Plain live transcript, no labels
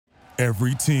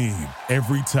Every team,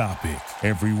 every topic,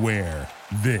 everywhere.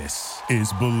 This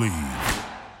is Believe.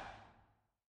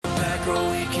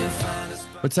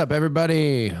 What's up,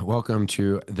 everybody? Welcome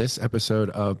to this episode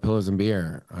of Pillows and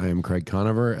Beer. I am Craig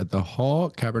Conover at the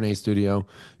Hall Cabernet Studio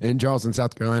in Charleston,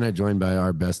 South Carolina, joined by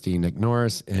our bestie, Nick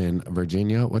Norris in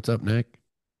Virginia. What's up, Nick?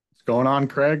 What's going on,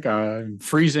 Craig? I'm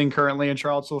freezing currently in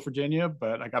Charlottesville, Virginia,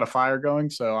 but I got a fire going,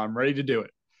 so I'm ready to do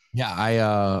it.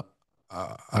 Yeah,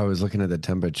 I was looking at the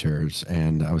temperatures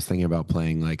and I was thinking about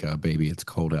playing like a "Baby It's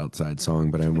Cold Outside"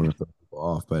 song, but I didn't want to throw people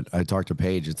off. But I talked to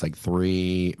Paige. It's like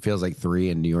 3, feels like 3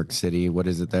 in New York City. What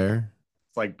is it there?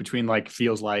 It's like between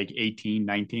feels like 18,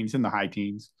 19, it's in the high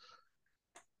teens.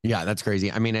 Yeah, that's crazy.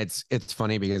 I mean, it's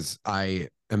funny because I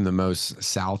am the most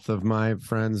south of my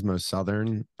friends, most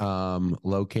southern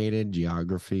located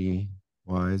geography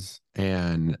wise.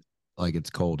 And like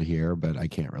it's cold here, but I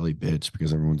can't really bitch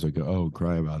because everyone's like, "Oh,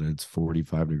 cry about it. It's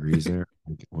 45 degrees there."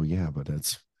 Like, well, yeah, but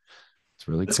it's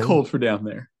really It's cold. cold for down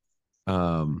there.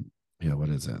 Yeah, what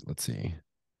is it? Let's see.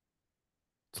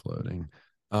 It's loading.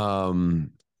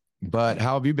 Um, but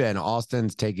how have you been?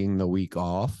 Austin's taking the week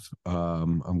off.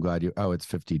 I'm glad you. Oh, it's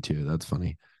 52. That's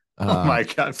funny. Oh my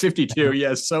God, 52.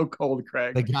 Yeah, so cold,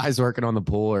 Craig. The guys working on the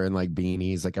pool are in like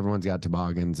beanies. Like everyone's got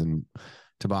toboggans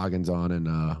on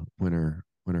and winter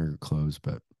clothes.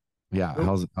 But yeah,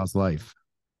 how's life?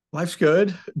 Life's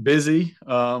good, busy.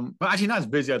 But actually not as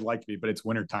busy as I'd like to be, but it's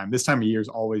wintertime. This time of year is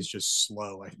always just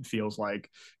slow, it feels like.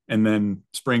 And then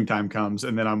springtime comes,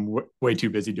 and then I'm way too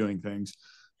busy doing things.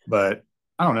 But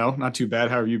I don't know, not too bad.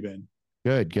 How have you been?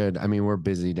 Good. I mean, we're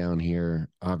busy down here.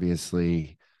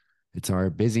 Obviously, it's our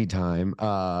busy time.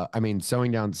 I mean,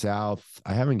 sewing down south,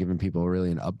 I haven't given people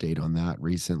really an update on that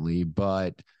recently,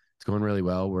 but it's going really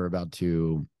well. We're about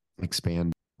to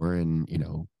expand. We're in,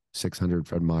 600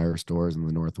 Fred Meyer stores in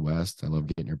the Northwest. I love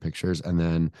getting your pictures. And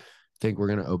then I think we're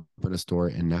going to open a store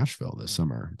in Nashville this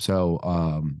summer. So,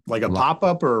 like a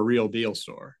pop-up or a real deal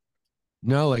store?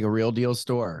 No, like a real deal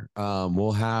store.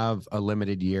 We'll have a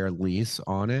limited year lease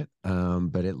on it.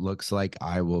 But it looks like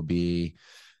I will be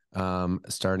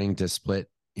starting to split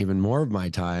even more of my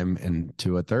time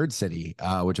into a third city,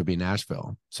 which will be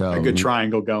Nashville. So a good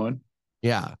triangle going.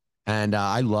 Yeah. And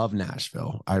I love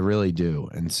Nashville. I really do.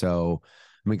 And so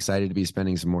I'm excited to be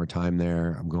spending some more time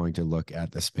there. I'm going to look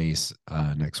at the space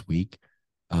next week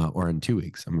or in 2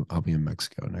 weeks. I'll be in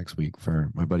Mexico next week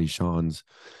for my buddy Sean's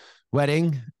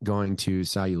wedding, going to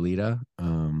Sayulita,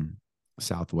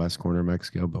 southwest corner of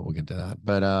Mexico, but we'll get to that.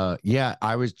 But yeah,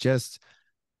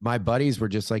 my buddies were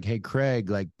just like, "Hey, Craig,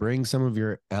 like bring some of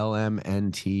your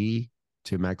LMNT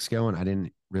to Mexico." And I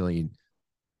didn't really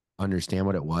understand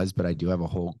what it was, but I do have a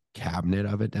whole cabinet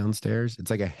of it downstairs.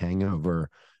 It's like a hangover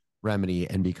remedy.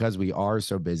 And because we are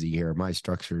so busy here, my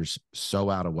structure's so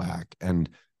out of whack. And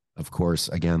of course,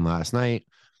 again, last night,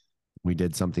 we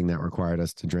did something that required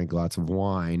us to drink lots of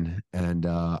wine. And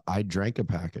I drank a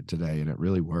packet today and it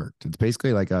really worked. It's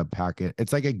basically like a packet.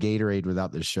 It's like a Gatorade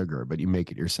without the sugar, but you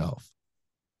make it yourself.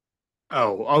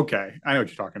 Oh, okay. I know what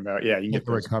you're talking about. Yeah, you can Like get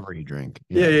a those. recovery drink.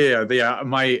 Yeah.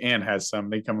 My aunt has some.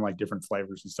 They come in like different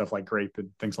flavors and stuff, like grape and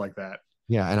things like that.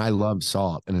 Yeah. And I love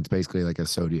salt and it's basically like a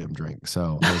sodium drink.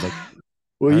 So I was like,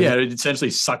 Well, yeah, it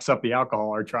essentially sucks up the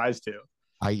alcohol or tries to.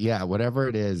 whatever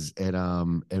it is,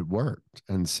 it worked.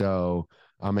 And so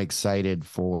I'm excited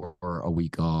for a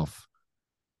week off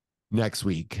next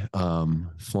week,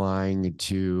 flying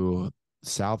to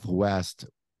Southwest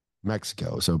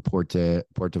Mexico. So Puerto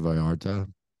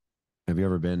Vallarta. Have you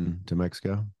ever been to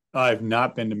Mexico? I've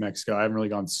not been to Mexico. I haven't really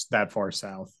gone that far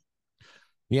south.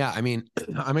 Yeah, I mean,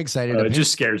 I'm excited. It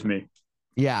just scares me.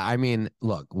 Yeah, I mean,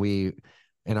 look, we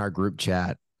in our group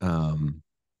chat,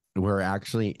 we're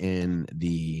actually in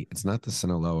it's not the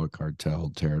Sinaloa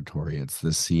cartel territory, it's the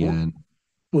CN.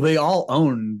 Well, they all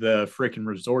own the freaking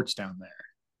resorts down there.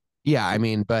 Yeah, I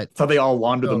mean, but so they all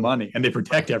launder the money and they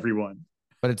protect everyone.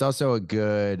 But it's also a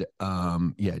good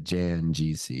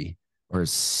JNGC or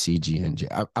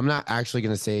CGNG. I'm not actually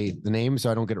going to say the name so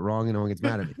I don't get it wrong and no one gets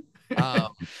mad at me.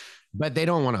 But they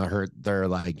don't want to hurt their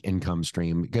like income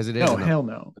stream because it is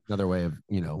another way of,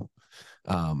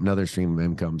 another stream of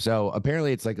income. So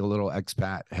apparently it's like a little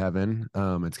expat heaven.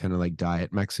 It's kind of like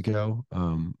Diet Mexico.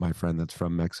 My friend that's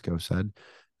from Mexico said,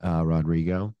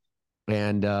 Rodrigo.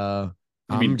 And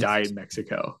you mean Diet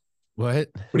Mexico? What?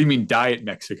 What do you mean Diet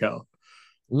Mexico?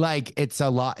 Like it's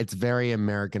very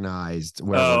Americanized.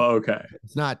 Okay.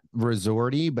 It's not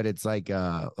resorty, but it's like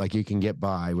you can get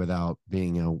by without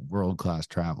being a world-class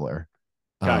traveler.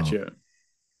 Gotcha.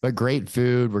 But great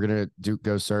food. We're gonna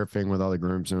go surfing with all the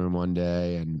groomsmen one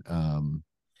day, and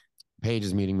Paige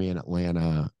is meeting me in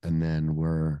Atlanta, and then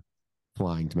we're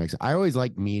flying to Mexico. I always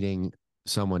like meeting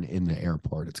someone in the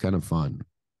airport. It's kind of fun.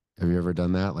 Have you ever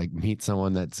done that? Like meet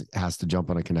someone that has to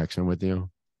jump on a connection with you?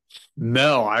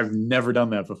 No, I've never done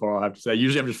that before. I'll have to say.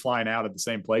 Usually I'm just flying out at the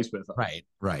same place with them. Right.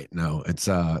 Right. No, it's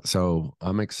so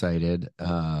I'm excited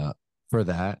for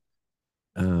that.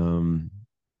 Um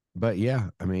but yeah,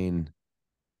 I mean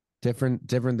different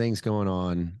things going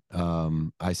on.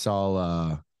 I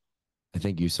saw I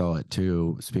think you saw it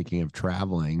too. Speaking of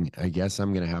traveling, I guess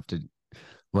I'm gonna have to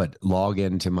log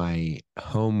into my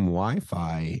home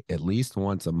Wi-Fi at least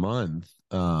once a month,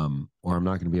 or I'm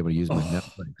not going to be able to use my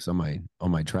Netflix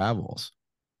on my travels.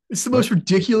 It's the most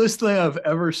ridiculous thing I've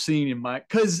ever seen in my.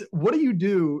 Because what do you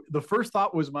do? The first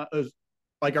thought was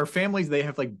like our families. They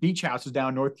have like beach houses down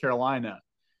in North Carolina,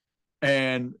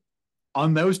 and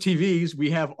on those TVs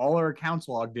we have all our accounts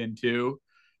logged into.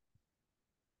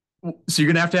 So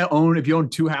you're gonna have to own if you own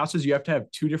two houses, you have to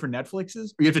have two different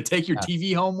Netflixes, or you have to take your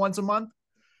TV home once a month.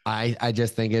 I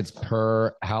just think it's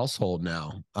per household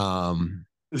now.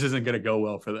 This isn't going to go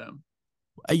well for them.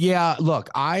 Yeah,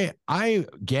 look, I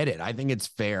get it. I think it's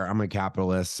fair. I'm a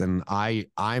capitalist and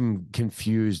I'm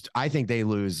confused. I think they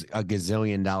lose a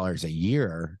gazillion dollars a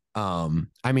year.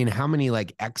 I mean, how many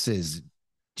like X's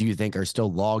do you think are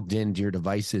still logged into your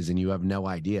devices and you have no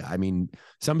idea? I mean,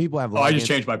 some people have I just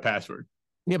changed my password.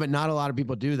 Yeah, but not a lot of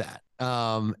people do that.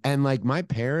 And like my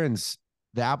parents,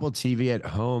 the Apple TV at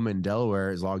home in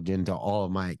Delaware is logged into all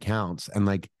of my accounts, and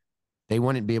like they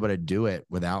wouldn't be able to do it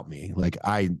without me. Like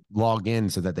I log in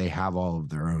so that they have all of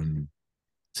their own,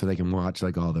 so they can watch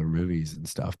like all their movies and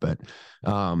stuff. But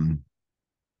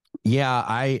yeah,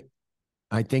 I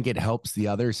think it helps the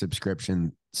other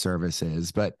subscription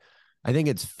services, but I think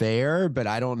it's fair, but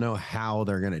I don't know how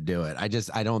they're going to do it.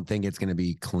 I don't think it's going to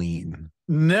be clean.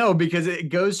 No, because it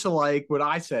goes to like what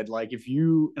I said. Like if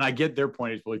you, and I get their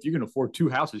point is, well, if you can afford two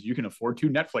houses, you can afford two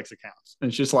Netflix accounts. And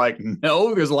it's just like,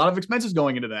 no, there's a lot of expenses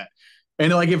going into that.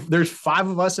 And like if there's five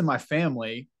of us in my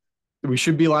family, we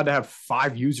should be allowed to have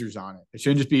 5 users on it. It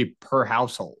shouldn't just be per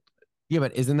household. Yeah,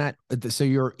 but isn't that so?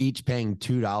 You're each paying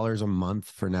 $2 a month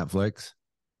for Netflix.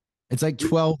 It's like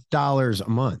 $12 a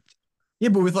month. Yeah,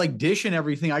 but with like Dish and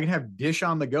everything, I can have Dish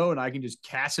on the go and I can just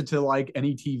cast it to like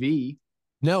any TV.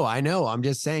 No, I know. I'm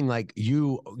just saying, like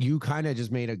you kind of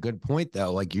just made a good point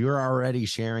though. Like you're already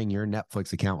sharing your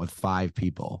Netflix account with 5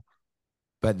 people,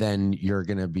 but then you're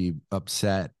gonna be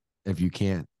upset if you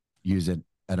can't use it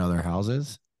at other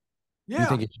houses. Yeah, you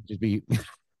think it should just be?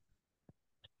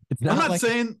 It's not I'm not like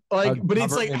saying like, but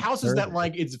it's like houses service. that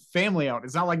like it's family owned.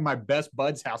 It's not like my best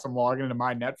bud's house. I'm logging into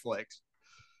my Netflix.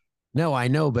 No, I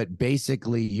know, but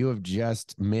basically you have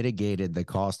just mitigated the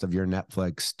cost of your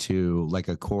Netflix to like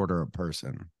a quarter a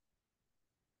person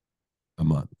a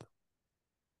month.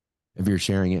 If you're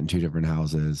sharing it in 2 different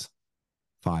houses,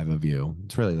 5 of you,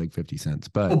 it's really like 50 cents.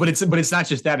 But but it's not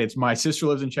just that. It's my sister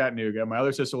lives in Chattanooga. My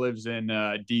other sister lives in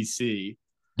DC.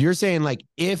 You're saying like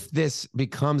if this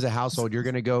becomes a household, you're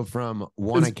going to go from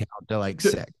 1 account to like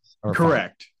 6 or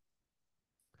correct. 5.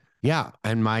 Yeah,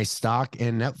 and my stock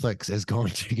in Netflix is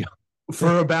going to go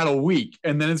for about a week,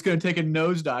 and then it's going to take a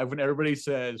nosedive when everybody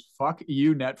says "fuck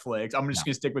you, Netflix." I'm just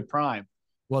going to stick with Prime.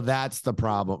 Well, that's the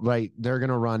problem, right? They're going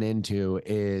to run into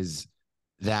is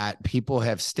that people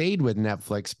have stayed with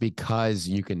Netflix because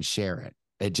you can share it.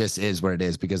 It just is what it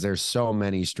is because there's so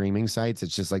many streaming sites.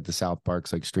 It's just like the South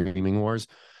Park's like streaming wars.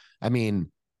 I mean,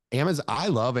 Amazon. I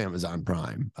love Amazon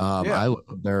Prime. I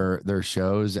love their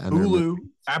shows and Hulu,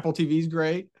 Apple TV's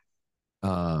great.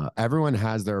 Everyone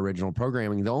has their original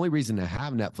programming. The only reason to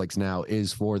have Netflix now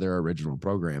is for their original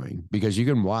programming because you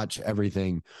can watch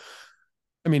everything.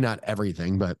 I mean, not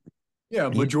everything, but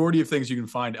majority of things you can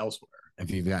find elsewhere. If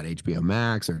you've got HBO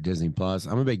Max or Disney Plus,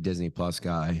 I'm a big Disney Plus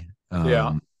guy.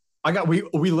 We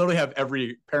literally have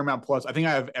every Paramount Plus. I think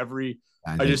I have every.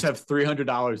 I just have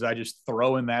 $300. I just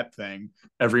throw in that thing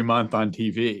every month on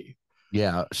TV.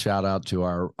 Yeah, shout out to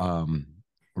our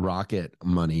Rocket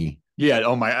money. Yeah.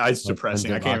 Oh, my eyes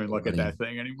depressing. I can't even look at that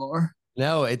thing anymore.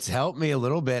 No, it's helped me a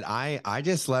little bit. I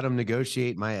just let them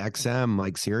negotiate my XM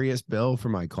like serious bill for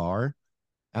my car.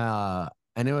 And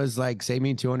it was like, save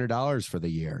me $200 for the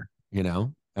year, you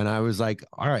know? And I was like,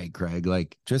 all right, Craig,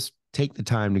 like just take the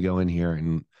time to go in here.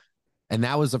 And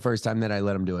that was the first time that I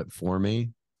let them do it for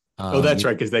me. That's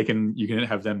right. Cause you can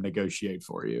have them negotiate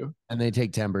for you and they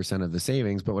take 10% of the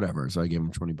savings, but whatever. So I gave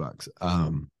them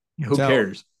 $20. Who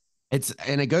cares?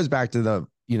 And it goes back to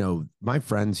my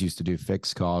friends used to do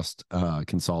fixed cost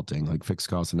consulting, like fixed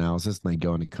cost analysis, and they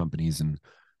go into companies and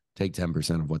take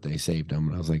 10% of what they saved them.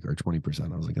 And I was like, or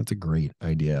 20%. I was like, that's a great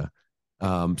idea.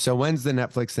 So when's the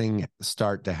Netflix thing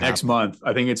start to happen? Next month.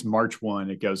 I think it's March 1.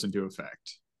 It goes into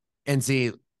effect. And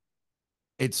see,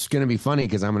 it's going to be funny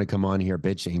because I'm going to come on here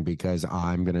bitching because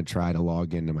I'm going to try to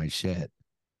log into my shit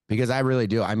because I really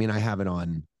do. I mean, I have it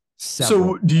on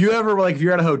several. So do you ever, like, if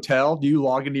you're at a hotel, do you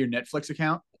log into your Netflix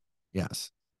account?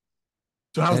 Yes.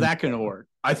 So how's And that going to work?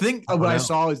 I think I don't what I know.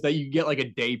 saw is that you get like a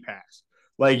day pass.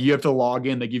 Like you have to log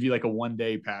in. They give you like a 1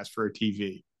 day pass for a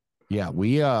TV. Yeah,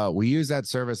 we use that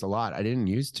service a lot. I didn't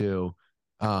used to,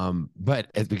 but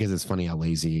it's because it's funny how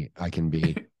lazy I can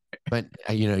be. But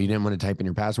you know, you didn't want to type in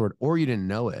your password or you didn't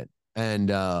know it. And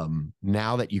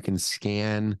now that you can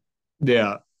scan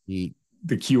Yeah, the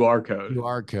the QR code.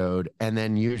 QR code and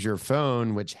then use your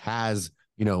phone, which has,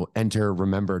 you know, enter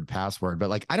remembered password. But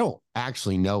like, I don't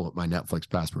actually know what my Netflix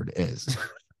password is.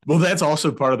 Well, that's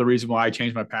also part of the reason why I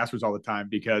change my passwords all the time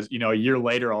because, you know, a year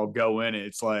later I'll go in and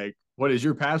it's like, what is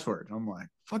your password? I'm like,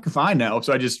 fuck if I know.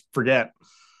 So I just forget.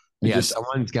 And Yeah, just,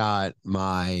 someone's got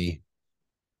my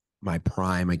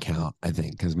Prime account, I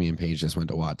think, because me and Paige just went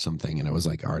to watch something and it was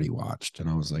like already watched. And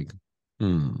I was like,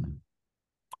 hmm,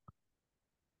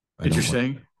 I don't like,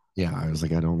 interesting. yeah, I was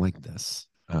like, I don't like this.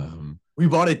 We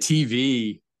bought a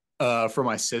TV for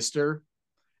my sister.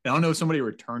 And I don't know if somebody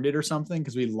returned it or something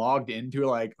because we logged into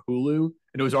like Hulu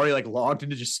and it was already like logged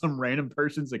into just some random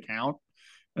person's account.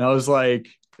 And I was like,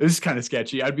 this is kind of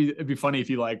sketchy. It'd be funny if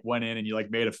you like went in and you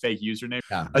like made a fake username.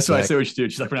 Yeah. That's why I said what you do.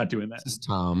 She's like, we're not doing that. This is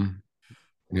Tom.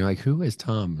 And you're like, who is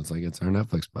Tom? It's like, it's our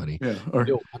Netflix buddy. Yeah. Do Or,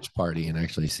 a watch party and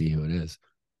actually see who it is.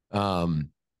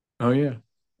 Um, oh yeah.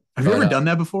 Have you but ever done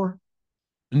that before?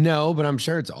 no, but I'm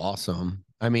sure it's awesome.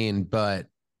 I mean,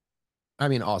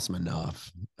 awesome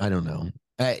enough. I don't know.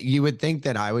 You would think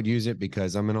that I would use it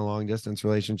because I'm in a long distance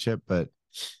relationship, but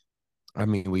I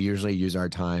mean, we usually use our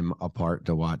time apart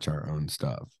to watch our own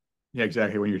stuff. Yeah,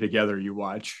 exactly. When you're together, you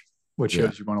watch what Yeah.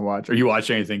 shows you want to watch. Are you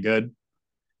watching anything good?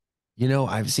 You know,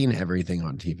 I've seen everything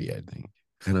on TV, I think.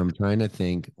 And I'm trying to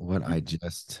think what I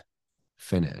just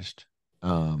finished.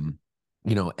 Um,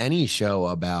 you know, any show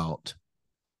about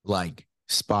like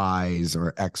spies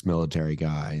or ex-military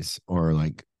guys or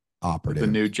like The operatives.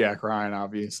 new Jack Ryan,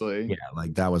 obviously. Yeah,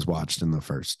 like that was watched in the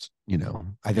first, you know,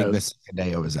 I think Yeah, the second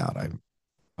day it was out.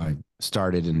 I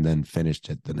started and then finished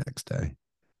it the next day.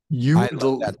 you I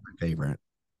love the that's my favorite.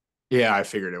 yeah, I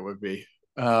figured it would be.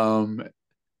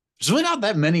 There's really not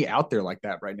that many out there like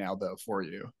that right now, though, for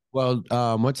you. Well,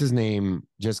 what's his name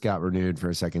just got renewed for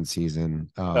a second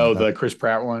season. Oh, That the Chris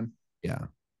Pratt one. yeah,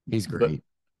 he's But great.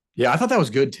 yeah, I thought that was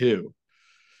good too.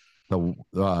 The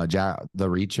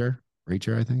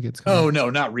Reacher, I think it's Oh called. no,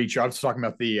 not Reacher. I was talking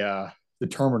about the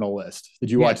Terminal List.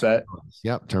 Did you Yeah, watch that?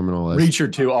 yep, Terminal List.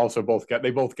 Reacher two also both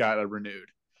got a renewed.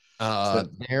 So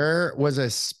There was a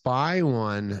spy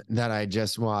one that I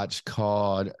just watched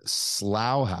called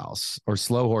Slough House or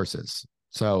Slow Horses.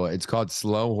 So it's called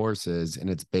Slow Horses, and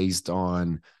it's based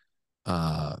on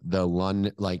the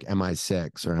London like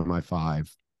MI6 or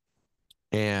MI5.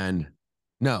 And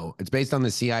no, it's based on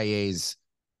the CIA's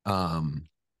um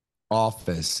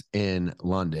office in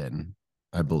London,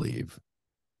 I believe.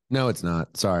 No, it's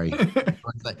not. Sorry.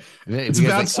 it's Because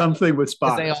about something with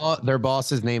because they spies. all their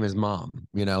boss's name is mom.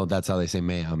 You know, that's how they say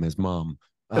ma'am is mom.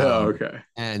 Oh, okay.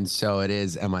 And so it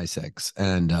is MI6.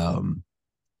 And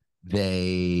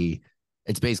they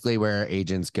it's basically where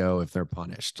agents go if they're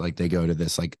punished. Like they go to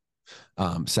this like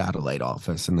satellite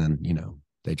office and then, you know,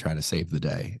 they try to save the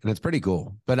day. And it's pretty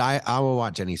cool. But I will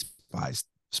watch any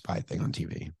spy thing on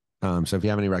TV. So if you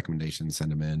have any recommendations,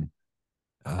 send them in.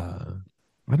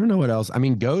 I don't know what else. I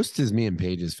mean, Ghost is me and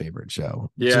Paige's favorite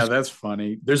show. It's Yeah, just that's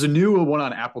funny. There's a new one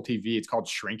on Apple TV. It's called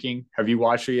Shrinking. Have you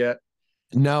watched it yet?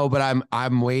 no, but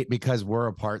I'm wait because we're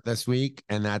apart this week,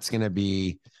 and that's gonna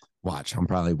be watch. I'm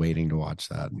probably waiting to watch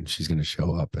that, and she's gonna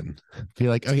show up and be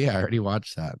like, "Oh yeah, I already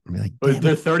watched that." And be like, But "Damn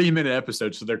they're it!" 30-minute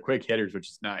episodes, so they're quick hitters, which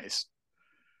is nice.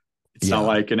 It's not Yeah,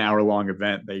 like an hour-long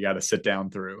event that you got to sit down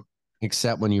through.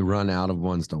 except when you run out of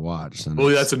ones to watch, then Well,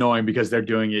 that's it's annoying because they're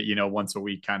doing it, once a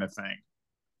week kind of thing,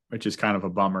 which is kind of a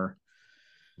bummer.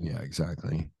 yeah,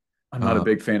 exactly. I'm not a Um,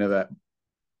 big fan of that.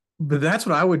 But that's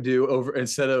what I would do over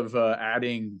instead of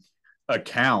adding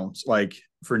accounts like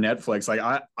for Netflix. Like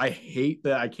I hate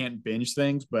that I can't binge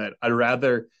things, but I'd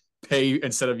rather pay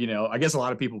instead of, I guess a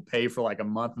lot of people pay for like a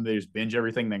month and they just binge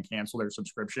everything, then cancel their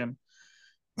subscription.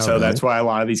 oh So really? that's why a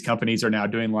lot of these companies are now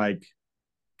doing like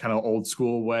kind of old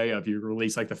school way of you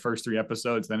release like the first 3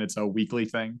 episodes, then it's a weekly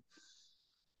thing.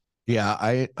 Yeah,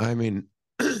 I mean,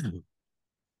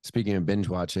 speaking of binge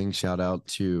watching, shout out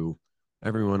to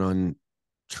everyone on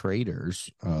Traders.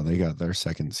 They got their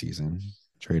second season,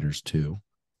 Traders 2.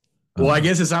 Well, I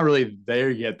guess it's not really there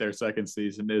yet. Their second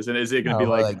season is, and is it going to No, be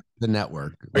like? like the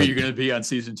network. Are you Like going to be on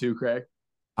season 2, Craig?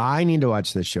 I need to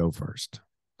watch the show first.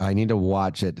 I need to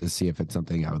watch it to see if it's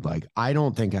something I would like. I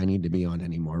don't think I need to be on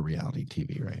any more reality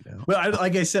TV right now. Well,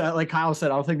 like I said, like Kyle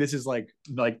said, I don't think this is like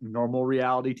normal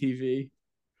reality TV.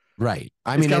 Right.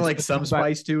 I It's mean, got like some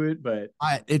spice to it, but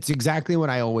it's exactly what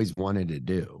I always wanted to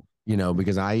do,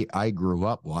 because I grew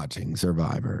up watching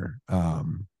Survivor.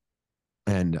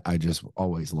 And I just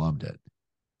always loved it.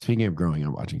 Speaking of growing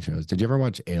up watching shows, did you ever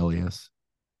watch Alias?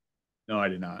 no, I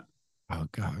did not. Oh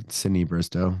God, Sydney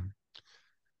Bristow,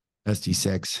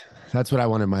 SD6. That's what I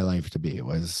wanted my life to be.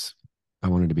 I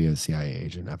wanted to be a CIA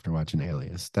agent after watching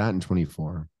Alias. That and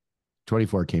 24.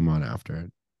 24 came on after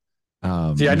it.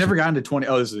 See, I never got into 20.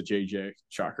 Oh, this is a JJ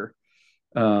shocker.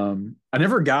 I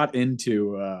never got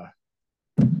into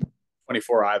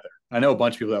 24 either. I know a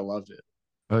bunch of people that loved it.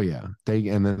 Oh yeah,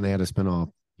 and then they had a spinoff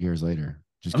years later.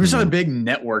 I'm just not a big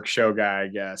network show guy, I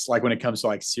guess. Like when it comes to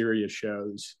like serious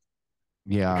shows,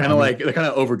 yeah, kind of like they're kind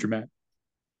of over dramatic.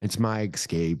 It's my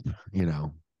escape,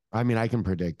 I mean, I can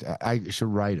predict. I should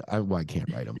write. I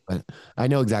can't write them, but I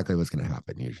know exactly what's going to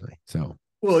happen usually. So,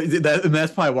 well,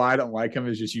 that's probably why I don't like them.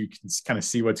 Is just you can kind of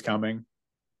see what's coming.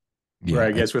 Yeah, where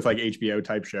I guess with like HBO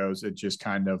type shows, it just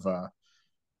kind of,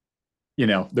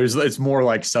 it's more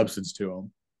like substance to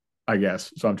them. I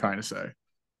guess. So I'm trying to say.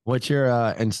 What's your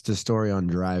Insta story on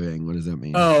driving? What does that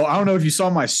mean? Oh, I don't know if you saw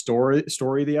my story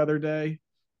the other day.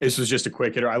 This was just a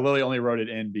quick hitter. I literally only wrote it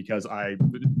in because I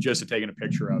just had taken a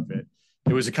picture of it.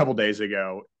 It was a couple days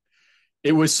ago.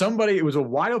 It was a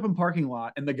wide open parking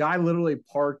lot, and the guy literally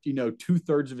parked,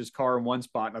 2/3 of his car in one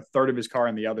spot and a third of his car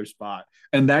in the other spot.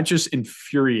 And that just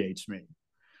infuriates me.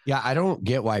 Yeah, I don't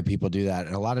get why people do that.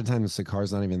 And a lot of times the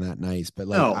car's not even that nice, but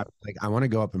like, I want to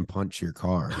go up and punch your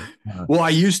car. Well, I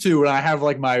used to, when I have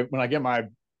like when I get my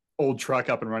old truck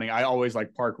up and running, I always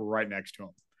like park right next to him,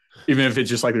 even if it's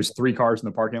just like there's 3 cars in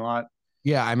the parking lot.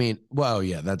 Yeah, I mean,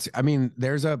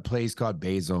 there's a place called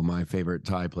Basil, my favorite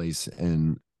Thai place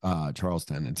in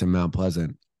Charleston. It's in Mount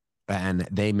Pleasant, and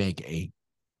they make a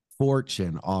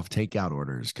fortune off takeout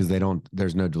orders because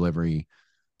there's no delivery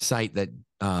site that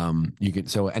you can.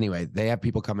 So anyway, they have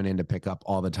people coming in to pick up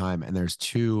all the time, and there's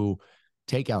 2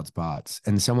 takeout spots,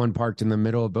 and someone parked in the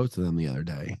middle of both of them the other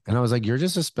day, and I was like, you're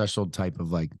just a special type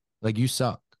of like you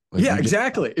suck. Like, yeah,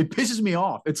 exactly. It pisses me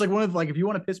off. It's like one of if you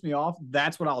want to piss me off,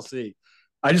 that's what I'll see.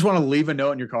 I just want to leave a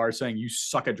note in your car saying you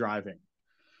suck at driving.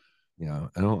 Yeah,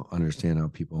 I don't understand how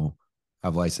people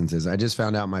have licenses. I just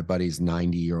found out my buddy's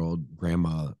 90-year-old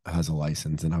grandma has a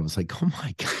license, and I was like, oh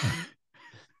my God.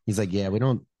 He's like, yeah, we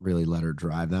don't really let her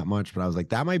drive that much. But I was like,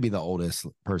 that might be the oldest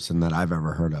person that I've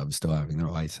ever heard of still having their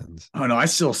license. Oh no, I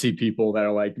still see people that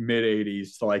are like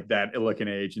mid-80s to like that looking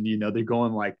age, and they're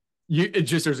going like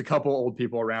there's a couple old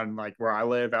people around like where I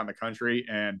live out in the country,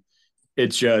 and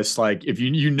it's just like if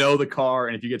you know the car,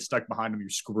 and if you get stuck behind them, you're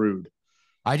screwed.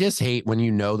 I just hate when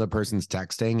the person's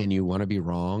texting and you want to be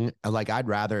wrong. Like, I'd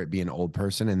rather it be an old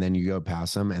person, and then you go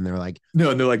past them and they're like,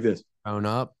 no, and they're like this, phone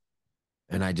up,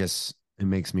 and it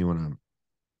makes me want to.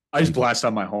 I just blast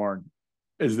on my horn.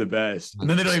 Is the best, and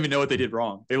then they don't even know what they did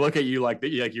wrong. They look at you like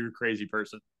you're a crazy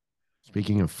person.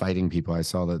 Speaking of fighting people, I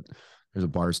saw that there's a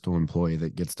Barstool employee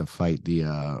that gets to fight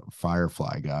the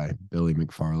Firefly guy, Billy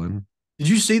McFarland. Did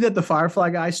you see that the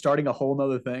Firefly guy starting a whole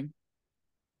nother thing?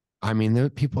 I mean,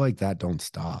 people like that don't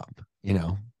stop,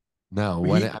 No,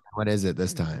 what is it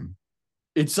this time?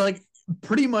 It's like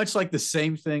pretty much like the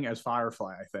same thing as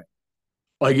Firefly, I think.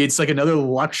 Like it's like another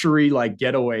luxury, like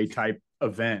getaway type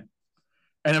event.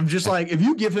 And I'm just like, if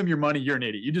you give him your money, you're an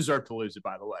idiot. You deserve to lose it,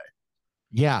 by the way.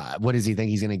 Yeah. What does he think?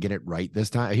 He's going to get it right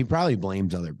this time? He probably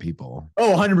blames other people.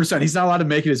 Oh, 100%. He's not allowed to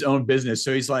make it his own business.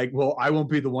 So he's like, well, I won't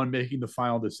be the one making the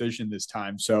final decision this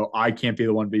time. So I can't be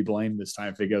the one to be blamed this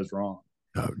time if it goes wrong.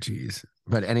 Oh, geez.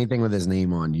 But anything with his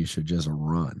name on, you should just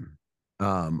run.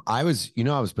 I was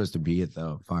supposed to be at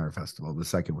the Fire Festival the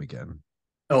second weekend.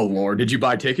 Oh, Lord. Did you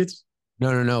buy tickets?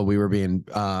 No. We were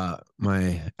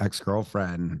my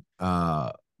ex-girlfriend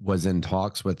was in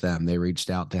talks with them. They reached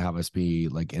out to have us be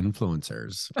like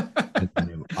influencers.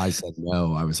 I said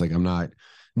no. I was like, I'm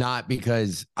not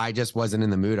because I just wasn't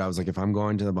in the mood. I was like, if I'm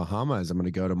going to the Bahamas, I'm going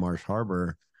to go to Marsh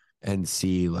Harbor and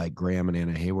see like Graham and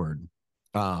Anna Hayward,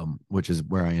 which is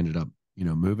where I ended up,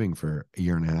 moving for a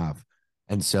year and a half.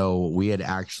 And so we had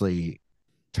actually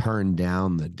turned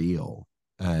down the deal,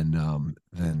 and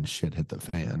then shit hit the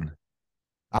fan.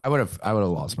 I would have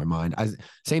lost my mind.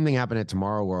 Same thing happened at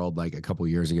Tomorrow World like a couple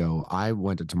years ago. I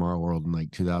went to Tomorrow World in like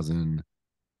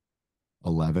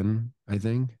 2011, I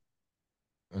think,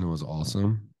 and it was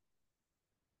awesome,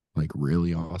 like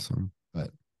really awesome.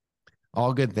 But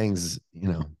all good things,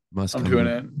 must. I'm doing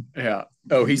it. Yeah.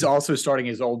 Oh, he's also starting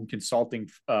his old consulting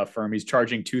firm. He's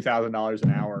charging $2,000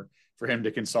 an hour for him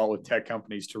to consult with tech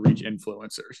companies to reach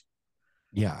influencers.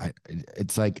 Yeah,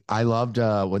 it's like I loved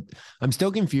what I'm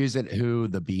still confused at who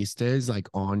the Beast is like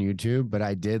on YouTube, but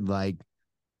I did like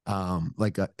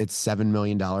it's $7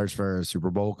 million for a Super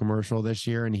Bowl commercial this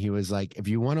year, and he was like, if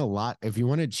you want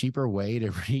a cheaper way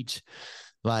to reach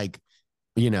like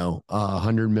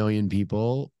 100 million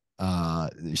people,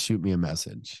 shoot me a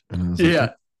message. And I was like, Yeah.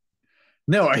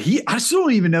 No, I still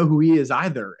don't even know who he is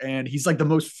either. And he's like the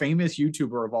most famous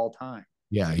YouTuber of all time.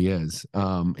 yeah, he is.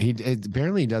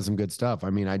 Apparently he does some good stuff. I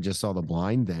mean, I just saw the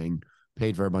blind thing,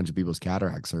 paid for a bunch of people's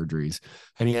cataract surgeries,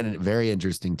 and he had a very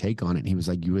interesting take on it. He was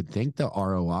like, you would think the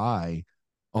ROI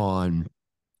on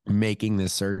making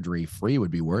this surgery free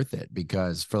would be worth it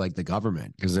because for like the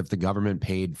government, because if the government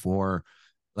paid for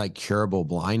like curable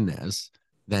blindness,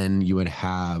 then you would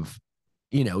have,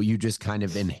 you just kind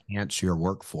of enhance your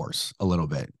workforce a little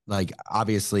bit. Like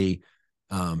obviously,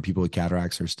 people with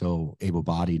cataracts are still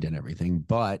able-bodied and everything,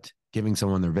 but giving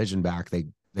someone their vision back, they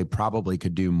probably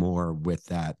could do more with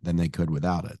that than they could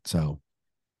without it. So,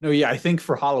 no, yeah, I think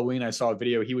for Halloween I saw a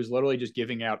video. He was literally just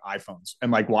giving out iPhones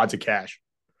and like wads of cash.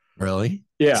 really,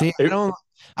 Yeah, see,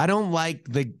 I don't like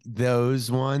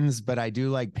those ones, but I do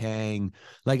like paying.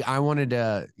 Like I wanted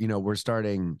to, we're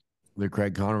starting the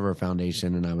Craig Conover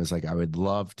Foundation, and I was like, I would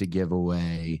love to give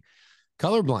away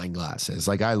colorblind glasses.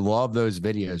 Like I love those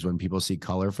videos when people see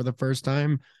color for the first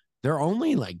time. They're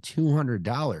only like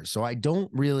 $200. So I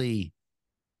don't really,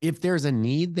 if there's a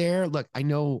need there, look, I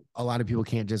know a lot of people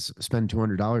can't just spend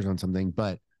 $200 on something,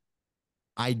 but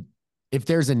if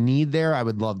there's a need there, I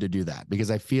would love to do that because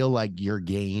I feel like your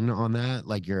gain on that,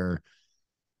 like your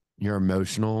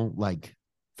emotional, like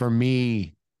for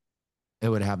me, it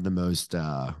would have the most,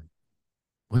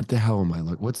 what the hell am I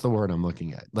looking? What's the word I'm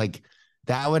looking at? Like,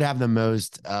 that would have the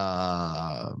most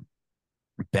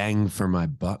bang for my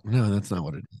buck. No, that's not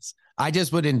what it is. I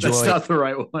just would enjoy. That's not the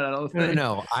right one. I don't think.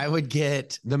 No, I would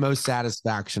get the most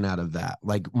satisfaction out of that.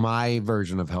 Like my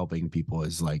version of helping people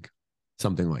is like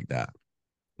something like that.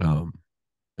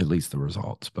 At least the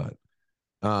results, but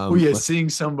well, yeah, seeing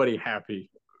somebody happy,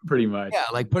 pretty much. Yeah,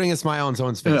 like putting a smile on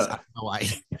someone's face. Yeah. I don't know why.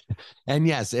 And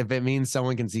yes, if it means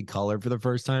someone can see color for the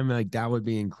first time, like that would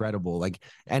be incredible. Like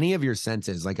any of your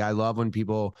senses. Like I love when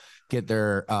people get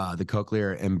their the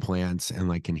cochlear implants and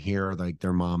like can hear like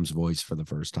their mom's voice for the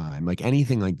first time. Like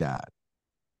anything like that.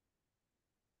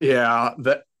 Yeah,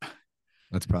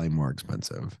 That's probably more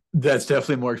expensive. that's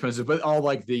definitely more expensive. But all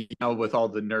like with all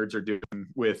the nerds are doing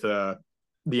with the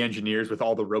engineers with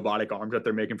all the robotic arms that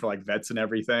they're making for like vets and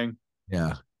everything.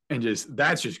 Yeah. And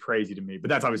that's just crazy to me. But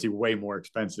that's obviously way more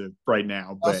expensive right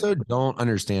now. But I also don't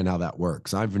understand how that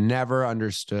works. I've never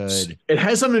understood. It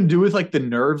has something to do with like the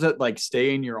nerves that like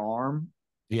stay in your arm.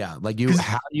 Yeah, like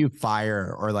how do you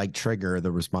fire or like trigger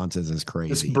the responses is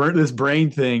crazy. This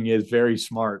brain thing is very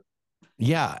smart.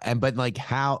 Yeah, but like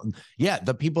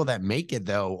the people that make it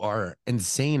though are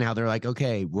insane. How they're like,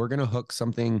 okay, we're gonna hook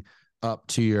something up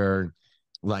to your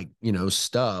like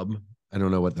stub. I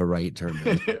don't know what the right term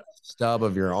is. Stub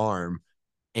of your arm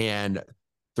and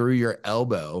through your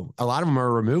elbow. A lot of them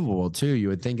are removable too. You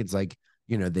would think it's like,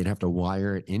 they'd have to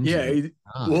wire it into. Yeah.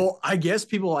 Well, I guess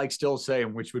people like still say,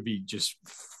 which would be just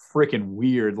freaking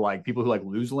weird. Like people who like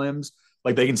lose limbs,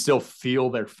 like they can still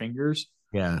feel their fingers.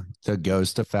 Yeah. The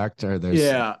ghost effect or there's.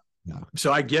 Yeah.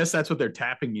 So I guess that's what they're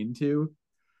tapping into.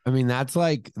 I mean, that's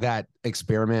like that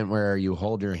experiment where you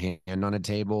hold your hand on a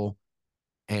table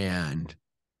and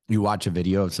you watch a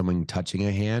video of someone touching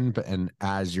a hand, and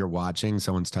as you're watching,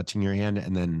 someone's touching your hand,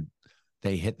 and then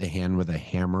they hit the hand with a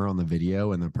hammer on the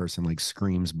video, and the person like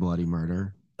screams bloody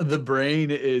murder. The brain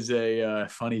is a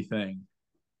funny thing.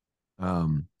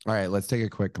 All right, let's take a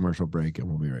quick commercial break, and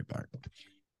we'll be right back.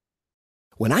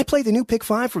 When I play the new Pick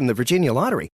 5 from the Virginia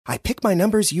Lottery, I pick my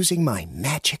numbers using my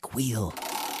magic wheel.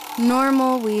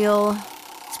 Normal wheel.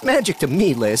 It's magic to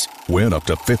me, Liz. Win up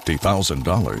to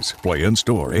 $50,000. Play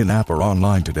in-store, in-app, or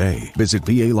online today. Visit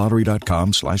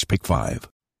VALottery.com/pick5.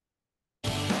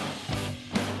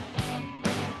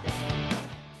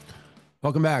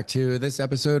 Welcome back to this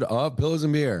episode of Pillows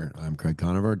and Beer. I'm Craig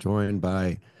Conover, joined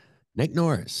by Nick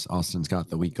Norris. Austin's got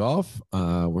the week off.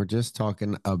 We're just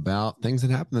talking about things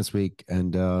that happened this week,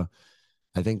 and I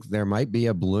think there might be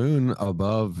a balloon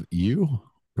above you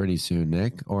pretty soon,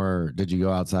 Nick. Or did you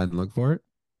go outside and look for it?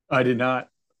 I did not.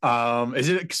 Is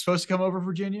it supposed to come over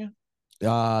Virginia?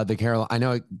 The Carolina. I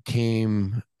know it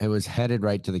came. It was headed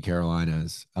right to the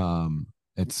Carolinas.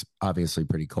 It's obviously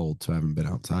pretty cold, so I haven't been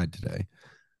outside today.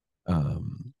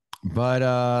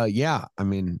 But yeah, I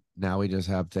mean, now we just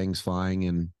have things flying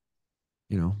and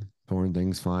foreign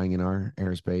things flying in our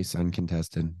airspace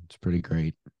uncontested. It's pretty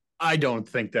great. I don't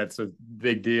think that's a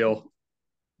big deal.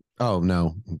 Oh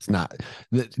no, it's not.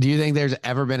 Do you think there's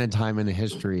ever been a time in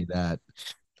history that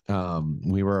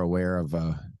we were aware of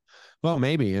well,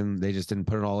 maybe, and they just didn't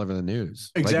put it all over the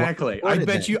news. Exactly. I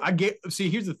bet they? you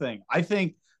see, here's the thing. I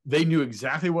think they knew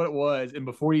exactly what it was, and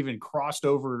before it even crossed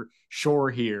over shore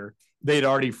here, they'd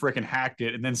already freaking hacked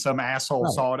it, and then some asshole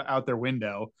Right. saw it out their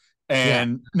window, Yeah.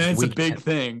 and then it's We a big can't.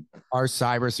 thing. Our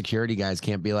cybersecurity guys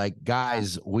can't be like,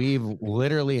 guys, we've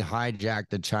literally hijacked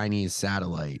the Chinese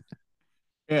satellite.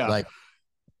 Yeah. Like,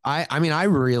 I mean, I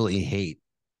really hate,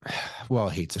 well,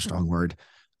 hate's a strong word.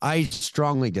 I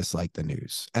strongly dislike the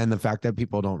news and the fact that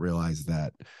people don't realize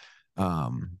that,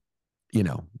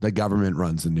 the government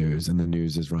runs the news and the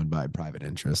news is run by private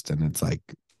interest. And it's like,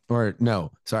 or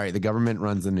no, sorry, the government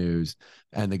runs the news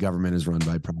and the government is run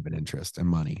by private interest and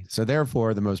money. So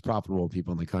therefore, the most profitable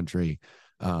people in the country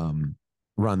run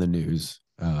the news.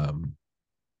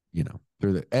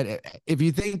 Through if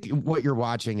you think what you're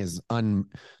watching is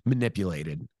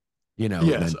unmanipulated,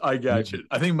 Yes, then I got you.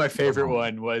 I think my favorite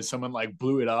one was someone like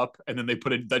blew it up and then they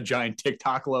put the giant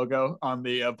TikTok logo on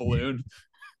the balloon.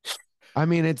 I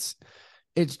mean, it's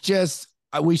just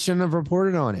we shouldn't have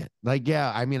reported on it. Like,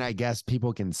 yeah, I mean, I guess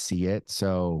people can see it,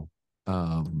 so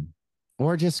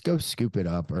or just go scoop it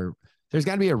up, or there's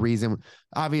got to be a reason.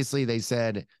 Obviously, they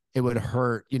said it would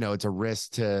hurt, it's a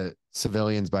risk to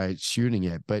civilians by shooting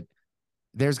it, but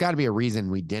there's got to be a reason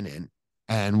we didn't,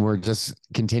 and we're just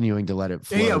continuing to let it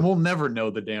float. Yeah, we'll never know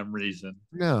the damn reason.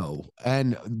 No,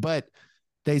 but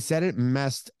they said it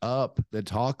messed up the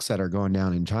talks that are going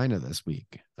down in China this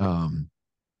week.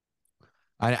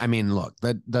 I mean, look,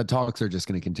 the talks are just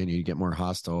going to continue to get more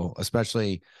hostile,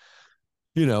 especially,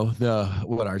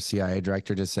 what our CIA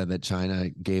director just said, that China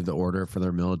gave the order for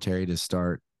their military to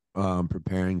start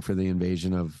preparing for the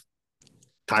invasion of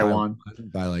Taiwan.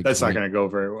 By like that's not going to go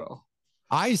very well.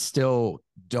 I still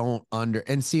don't I'm going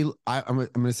to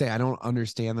say I don't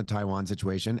understand the Taiwan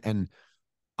situation, and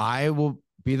I will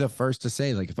be the first to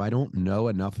say, like, if I don't know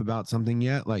enough about something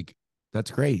yet, like,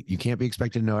 that's great. You can't be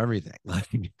expected to know everything. Like,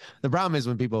 the problem is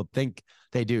when people think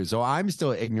they do. So I'm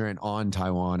still ignorant on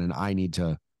Taiwan, and I need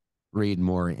to read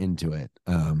more into it.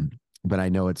 But I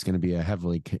know it's going to be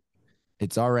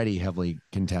it's already heavily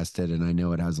contested, and I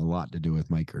know it has a lot to do with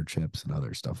microchips and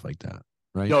other stuff like that.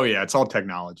 Right? Oh yeah, it's all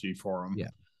technology for them. Yeah.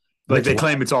 Like they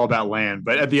claim it's all about land,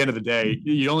 but at the end of the day,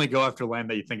 you only go after land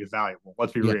that you think is valuable.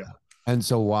 Let's be real. And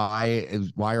so why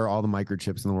are all the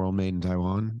microchips in the world made in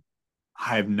Taiwan?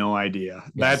 I have no idea.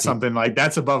 That's something like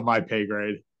that's above my pay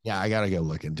grade. Yeah, I gotta go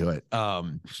look into it.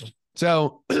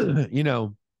 So I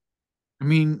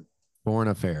mean, foreign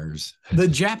affairs. The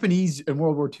Japanese in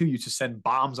World War II used to send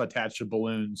bombs attached to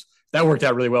balloons. That worked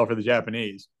out really well for the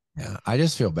Japanese. Yeah, I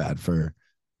just feel bad for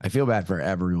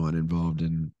everyone involved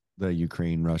in the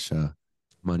Ukraine-Russia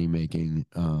money-making,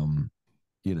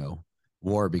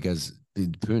 war, because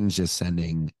Putin's just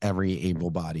sending every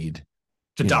able-bodied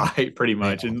to die, pretty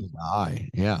much, and die.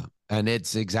 Yeah, and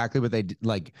it's exactly what they did.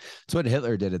 Like, it's what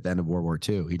Hitler did at the end of World War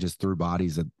II. He just threw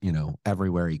bodies at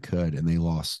everywhere he could, and they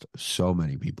lost so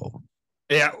many people.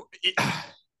 Yeah,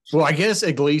 well, I guess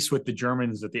at least with the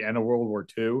Germans at the end of World War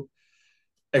II,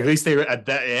 at least they were at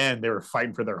that end, they were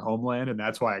fighting for their homeland, and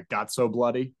that's why it got so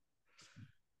bloody.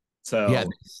 So yeah,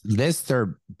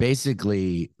 they're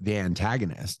basically the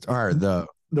antagonist, or the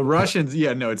Russians.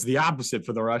 Yeah, no, it's the opposite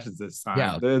for the Russians this time.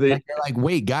 Yeah, they're like,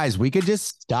 wait, guys, we could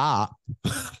just stop.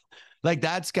 Like,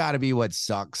 that's got to be what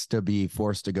sucks, to be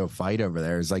forced to go fight over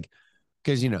there. Is like,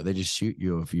 because they just shoot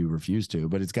you if you refuse to.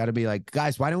 But it's got to be like,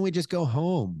 guys, why don't we just go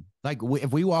home? Like,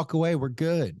 if we walk away, we're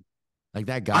good. Like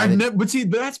that guy. But see,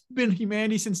 that's been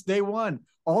humanity since day one.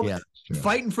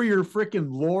 Fighting for your freaking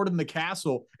lord in the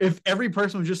castle. If every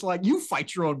person was just like, you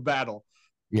fight your own battle.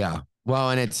 Yeah.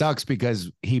 Well, and it sucks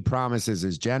because he promises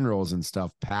his generals and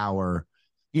stuff power,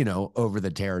 over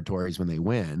the territories when they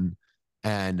win.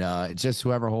 And it's just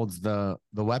whoever holds the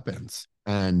weapons.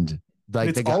 And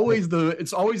like, it's always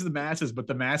the masses, but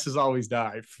the masses always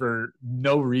die for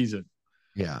no reason.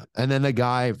 Yeah. And then the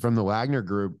guy from the Wagner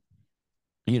Group,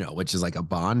 which is like a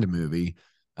Bond movie.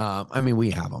 I mean,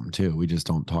 we have them too. We just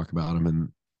don't talk about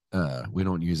them, and we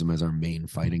don't use them as our main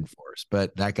fighting force.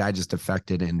 But that guy just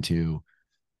defected into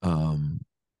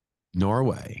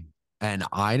Norway, and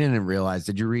I didn't realize.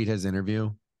 Did you read his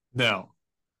interview? No.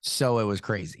 So it was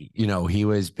crazy. He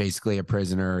was basically a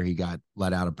prisoner. He got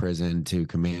let out of prison to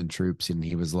command troops, and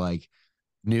he was like,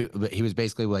 he was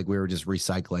basically like, we were just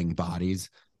recycling bodies.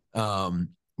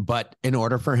 But in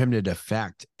order for him to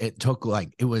defect, it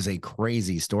was a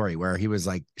crazy story where he was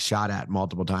like shot at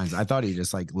multiple times. I thought he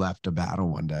just like left a battle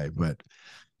one day, but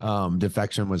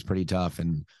defection was pretty tough.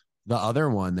 And the other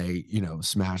one, they,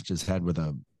 smashed his head with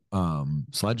a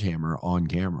sledgehammer on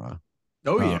camera.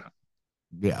 Oh yeah.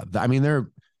 Yeah. I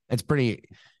mean, it's pretty,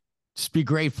 just be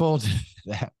grateful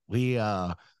that we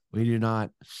do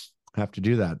not have to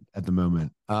do that at the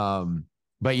moment.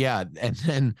 But yeah, and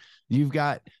then you've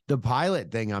got the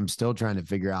pilot thing. I'm still trying to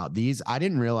figure out I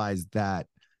didn't realize that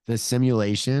the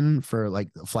simulation for like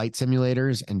flight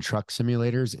simulators and truck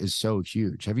simulators is so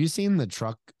huge. Have you seen the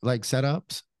truck like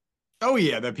setups? Oh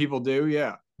yeah, that people do.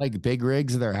 Yeah. Like big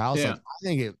rigs of their house. Yeah. Like I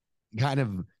think it kind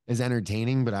of is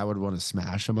entertaining, but I would want to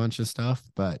smash a bunch of stuff.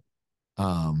 But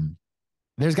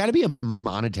there's got to be a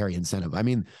monetary incentive. I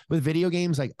mean, with video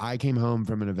games, like I came home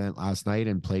from an event last night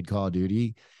and played Call of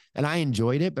Duty and I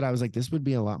enjoyed it, but I was like, this would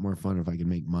be a lot more fun if I could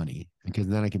make money because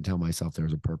then I can tell myself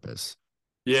there's a purpose.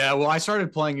 Yeah. Well, I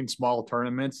started playing in small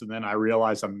tournaments and then I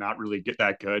realized I'm not really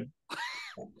that good.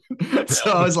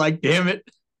 So I was like, damn it.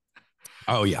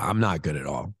 Oh yeah, I'm not good at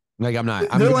all. Like I'm not.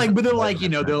 They're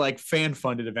like fan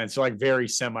funded events. They're like very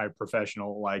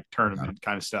semi-professional, like tournament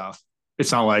kind of stuff.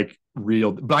 It's not like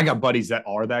real, but I got buddies that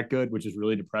are that good, which is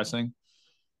really depressing.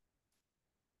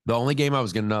 The only game I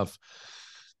was good enough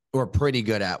or pretty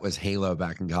good at was Halo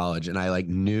back in college. And I like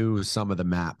knew some of the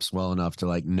maps well enough to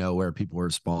like know where people were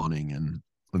spawning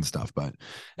and stuff. But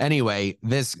anyway,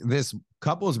 this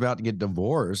couple is about to get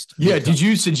divorced. Yeah. Did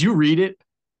you read it?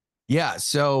 Yeah.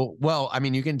 So, well, I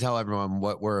mean, you can tell everyone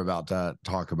what we're about to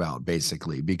talk about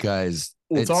basically, because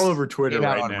it's all over Twitter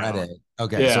right on now. Reddit.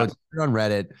 Okay. Yeah. So it's on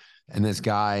Reddit and this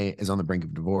guy is on the brink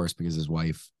of divorce because his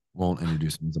wife won't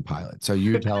introduce him as a pilot. So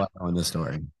you tell everyone the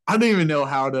story. I don't even know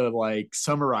how to like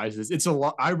summarize this. It's a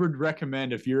lot. I would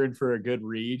recommend if you're in for a good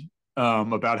read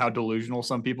about how delusional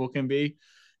some people can be.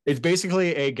 It's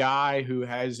basically a guy who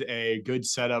has a good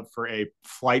setup for a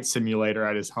flight simulator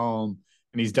at his home.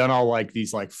 And he's done all like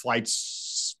these like flight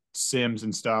sims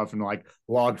and stuff and like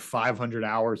logged 500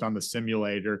 hours on the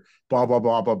simulator, blah, blah,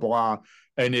 blah, blah, blah.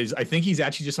 And I think he's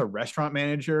actually just a restaurant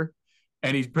manager.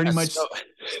 And he's pretty much.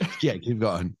 Yeah, keep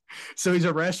going. So he's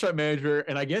a restaurant manager.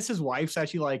 And I guess his wife's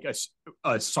actually like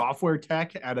a software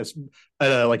tech at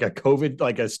like a COVID,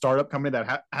 like a startup company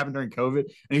that happened during COVID.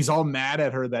 And he's all mad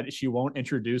at her that she won't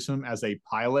introduce him as a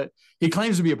pilot. He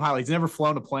claims to be a pilot. He's never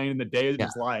flown a plane in the day of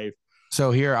his life.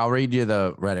 So here, I'll read you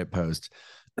the Reddit post.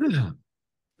 It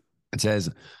says,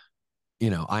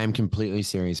 I am completely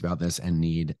serious about this and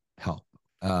need help.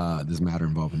 This matter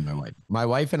involving my wife. My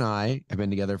wife and I have been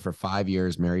together for 5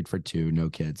 years, married for 2, no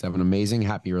kids, have an amazing,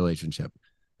 happy relationship.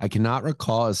 I cannot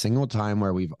recall a single time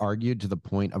where we've argued to the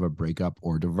point of a breakup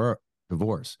or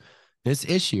divorce. This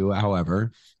issue,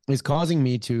 however, is causing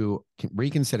me to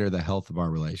reconsider the health of our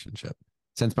relationship.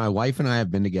 Since my wife and I have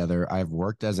been together, I've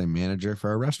worked as a manager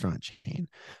for a restaurant chain.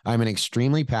 I'm an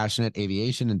extremely passionate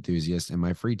aviation enthusiast in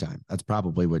my free time. That's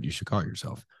probably what you should call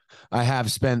yourself. I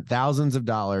have spent thousands of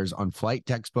dollars on flight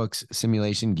textbooks,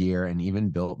 simulation gear, and even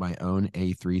built my own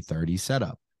A330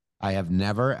 setup. I have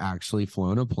never actually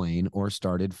flown a plane or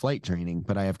started flight training,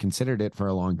 but I have considered it for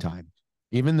a long time.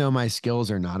 Even though my skills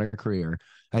are not a career,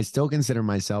 I still consider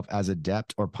myself as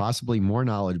adept or possibly more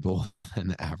knowledgeable than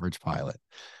the average pilot.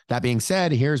 That being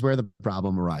said, here's where the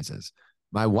problem arises.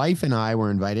 My wife and I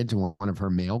were invited to one of her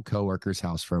male coworkers'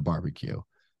 house for a barbecue.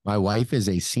 My wife is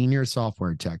a senior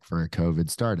software tech for a COVID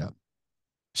startup.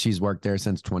 She's worked there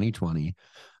since 2020,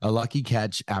 a lucky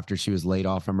catch after she was laid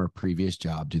off from her previous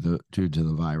job due to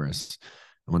the virus.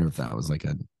 I wonder if that was like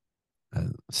a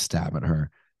stab at her.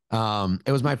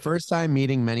 It was my first time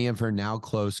meeting many of her now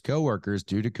close coworkers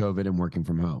due to COVID and working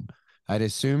from home. I'd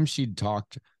assumed she'd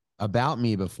talked about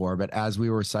me before, but as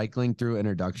we were cycling through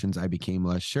introductions, I became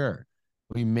less sure.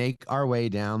 We make our way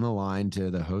down the line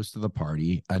to the host of the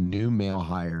party, a new male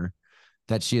hire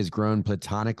that she has grown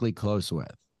platonically close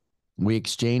with. We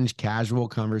exchanged casual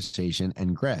conversation,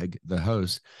 and Greg, the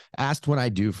host, asked what I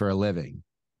do for a living.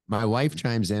 My wife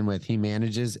chimes in with, he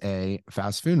manages a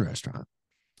fast food restaurant.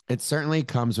 It certainly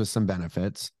comes with some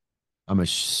benefits. I'm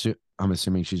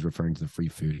assuming she's referring to the free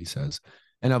food, he says,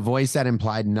 in a voice that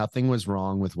implied nothing was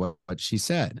wrong with what she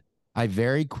said. I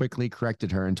very quickly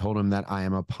corrected her and told him that I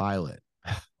am a pilot.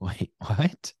 Wait,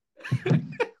 what?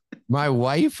 My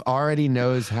wife already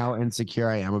knows how insecure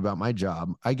I am about my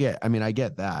job. I get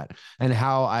that. And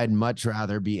how I'd much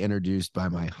rather be introduced by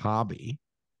my hobby.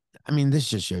 I mean, this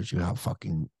just shows you how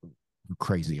fucking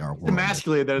crazy our world is.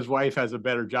 Emasculated that his wife has a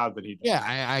better job than he does.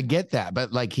 Yeah, I get that.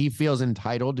 But like he feels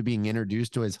entitled to being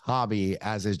introduced to his hobby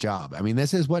as his job. I mean,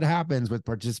 this is what happens with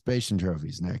participation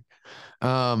trophies, Nick.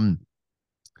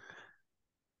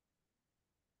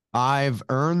 I've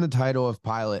earned the title of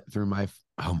pilot through my,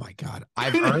 oh my God.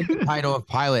 I've earned the title of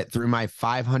pilot through my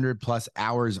 500 plus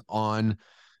hours on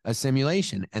a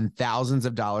simulation and thousands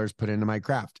of dollars put into my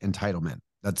craft. Entitlement.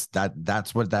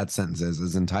 That's what that sentence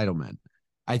is entitlement.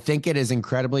 I think it is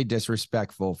incredibly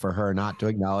disrespectful for her not to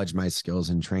acknowledge my skills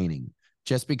and training.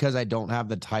 Just because I don't have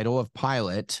the title of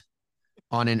pilot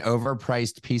on an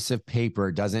overpriced piece of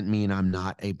paper doesn't mean I'm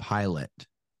not a pilot.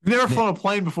 You've never flown a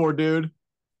plane before, dude.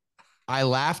 I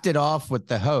laughed it off with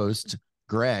the host,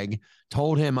 Greg,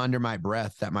 told him under my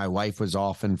breath that my wife was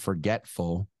often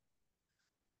forgetful,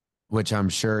 which I'm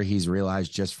sure he's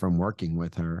realized just from working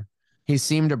with her. He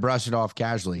seemed to brush it off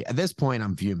casually. At this point,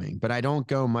 I'm fuming, but I don't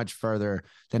go much further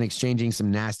than exchanging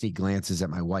some nasty glances at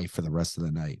my wife for the rest of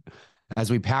the night. As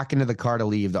we pack into the car to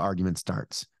leave, the argument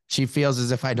starts. She feels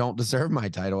as if I don't deserve my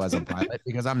title as a pilot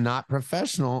because I'm not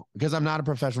professional, because I'm not a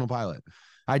professional pilot.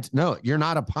 No, you're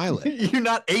not a pilot. You're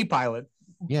not a pilot.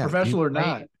 Yeah, professional or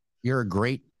not. You're a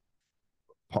great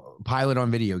pilot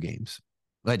on video games,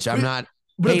 which I'm not.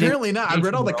 But apparently not. I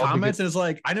read all the comments and it's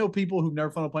like, I know people who've never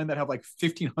flown a plane that have like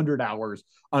 1,500 hours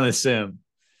on a sim.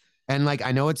 And like,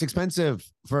 I know it's expensive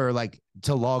for like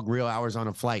to log real hours on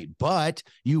a flight, but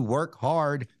you work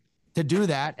hard to do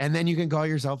that. And then you can call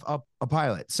yourself a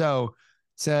pilot. So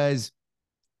says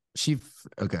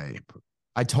okay.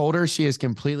 I told her she is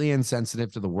completely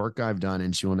insensitive to the work I've done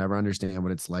and she will never understand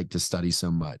what it's like to study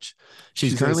so much.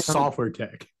 She's currently software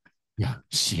tech. Yeah.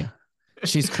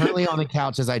 She's currently on the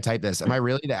couch as I type this. Am I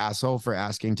really the asshole for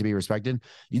asking to be respected?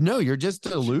 You're just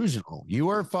delusional. You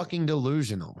are fucking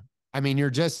delusional. I mean,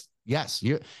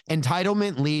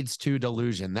 entitlement leads to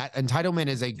delusion. That entitlement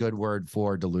is a good word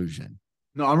for delusion.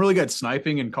 No, I'm really good at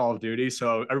sniping in Call of Duty,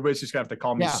 so everybody's just gonna have to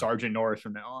call me Sergeant Norris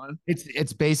from now on.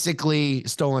 It's basically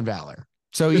stolen valor.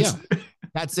 So yeah,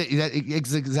 that's it.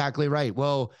 It's exactly right.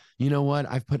 Well, you know what?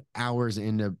 I've put hours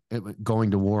into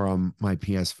going to war on my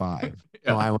PS5,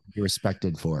 so I want to be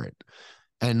respected for it.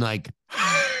 And like,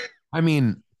 I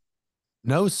mean,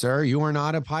 no, sir, you are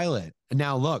not a pilot.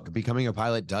 Now, look, becoming a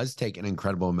pilot does take an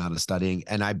incredible amount of studying,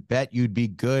 and I bet you'd be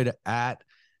good at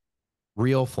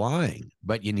real flying,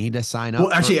 but you need to sign up.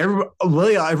 Well, actually,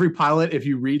 every pilot, if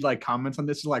you read like comments on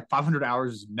this, is like 500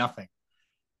 hours is nothing.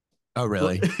 Oh,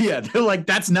 really? Yeah, they're like,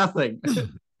 that's nothing.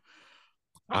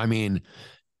 I mean,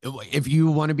 if you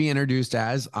want to be introduced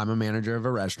as, I'm a manager of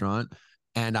a restaurant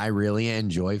and I really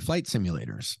enjoy flight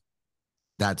simulators,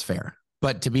 that's fair.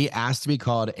 But to be asked to be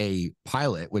called a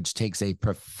pilot, which takes a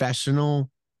professional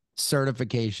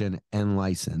certification and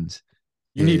license,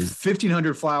 you need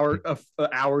 1,500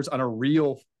 hours on a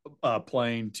real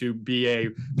plane to be a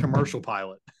commercial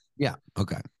pilot. Yeah.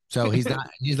 Okay. So he's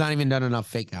not even done enough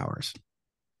fake hours.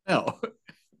 No,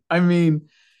 I mean,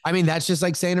 that's just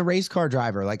like saying a race car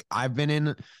driver. Like I've been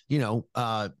in,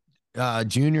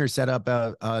 Junior set up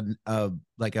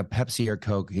like a Pepsi or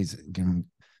Coke.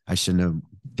 I shouldn't have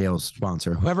Dale's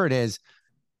sponsor, whoever it is.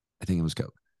 I think it was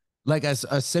Coke, like a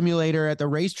simulator at the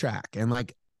racetrack. And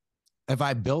like, if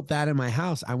I built that in my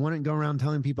house, I wouldn't go around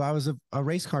telling people I was a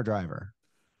race car driver.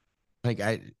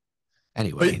 Anyway.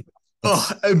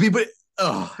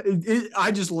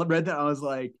 I just read that. I was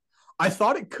like, I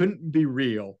thought it couldn't be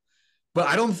real, but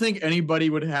I don't think anybody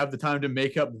would have the time to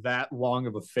make up that long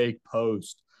of a fake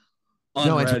post on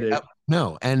Reddit.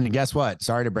 No. And guess what?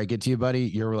 Sorry to break it to you, buddy.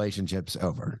 Your relationship's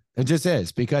over. It just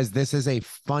is, because this is a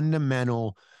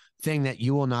fundamental thing that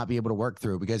you will not be able to work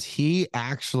through, because he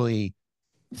actually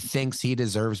thinks he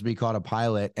deserves to be called a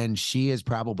pilot. And she is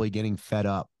probably getting fed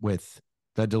up with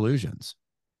the delusions.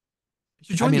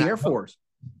 You join the Air Force.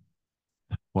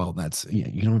 Well,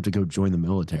 you don't have to go join the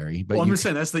military, but I'm just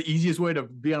saying that's the easiest way to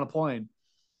be on a plane.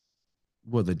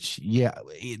 Well, and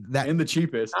the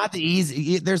cheapest. Not the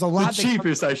easy. There's a lot. The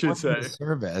cheapest, I should say.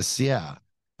 Service, yeah,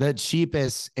 the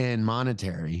cheapest in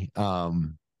monetary.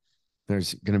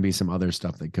 There's going to be some other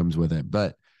stuff that comes with it,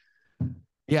 but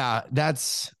yeah,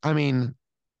 that's. I mean,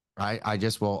 I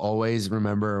just will always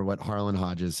remember what Harlan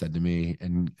Hodges said to me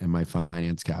in my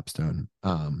finance capstone.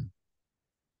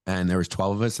 And there was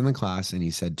 12 of us in the class, and he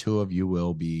said, 2 of you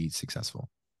will be successful.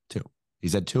 2. He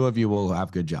said, 2 of you will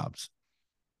have good jobs.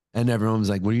 And everyone was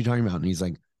like, what are you talking about? And he's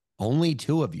like, only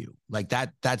 2 of you. Like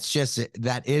that's just it.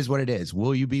 That is what it is.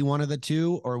 Will you be one of the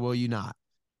 2 or will you not?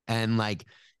 And like,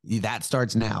 that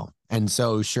starts now. And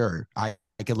so sure, I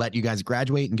could let you guys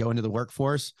graduate and go into the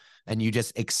workforce, and you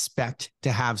just expect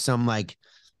to have some like,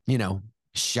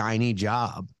 shiny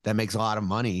job that makes a lot of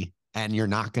money, and you're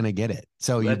not going to get it.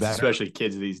 So you better, especially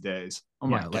kids these days. Oh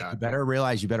my God. Like, you better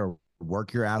realize you better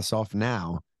work your ass off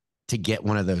now to get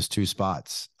one of those 2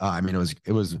 spots.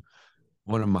 It was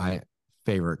one of my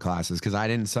favorite classes, because I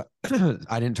didn't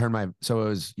turn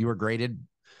you were graded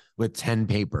with 10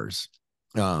 papers.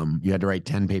 You had to write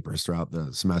 10 papers throughout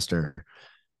the semester,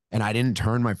 and I didn't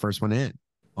turn my first one in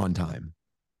on time.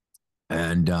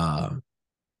 And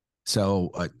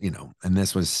So, and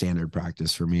this was standard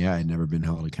practice for me. I had never been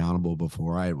held accountable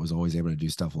before. I was always able to do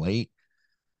stuff late,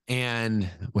 and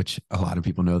which a lot of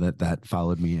people know that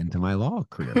followed me into my law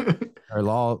career or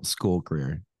law school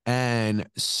career. And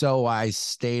so I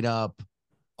stayed up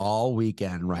all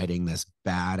weekend writing this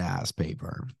badass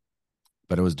paper,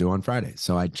 but it was due on Friday.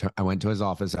 So I went to his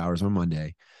office hours on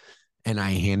Monday, and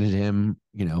I handed him,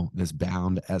 this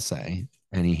bound essay,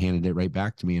 and he handed it right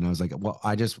back to me. And I was like, well,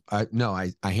 I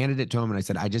handed it to him and I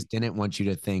said, I just didn't want you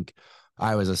to think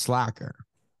I was a slacker.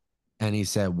 And he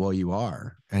said, well, you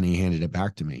are. And he handed it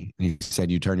back to me. And he said,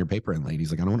 you turn your paper in late.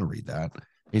 He's like, I don't want to read that.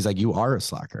 He's like, you are a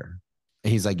slacker.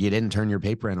 And he's like, you didn't turn your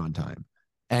paper in on time.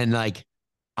 And like,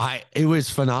 it was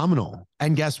phenomenal.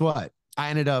 And guess what?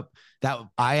 I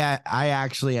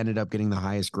actually ended up getting the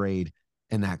highest grade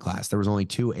in that class. There was only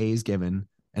 2 A's given,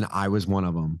 and I was one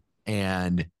of them.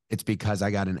 And it's because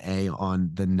I got an A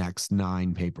on the next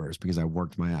 9 papers because I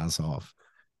worked my ass off.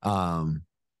 And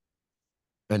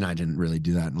I didn't really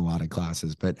do that in a lot of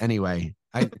classes. But anyway,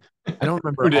 I don't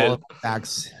remember all of the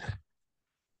facts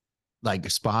like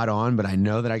spot on, but I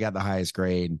know that I got the highest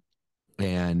grade.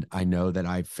 And I know that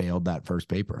I failed that first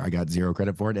paper. I got 0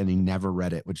 credit for it, and he never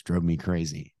read it, which drove me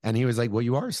crazy. And he was like, well,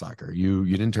 you are a slacker. You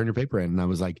didn't turn your paper in. And I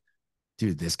was like,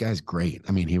 dude, this guy's great.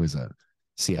 I mean, he was a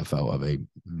CFO of a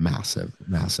massive,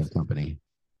 massive company.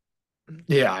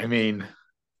 Yeah. I mean,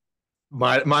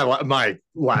 my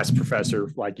last professor,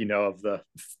 like, of the,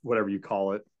 whatever you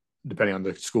call it, depending on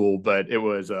the school, but he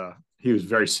was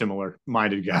very similar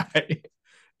minded guy.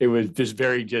 It was just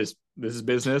this is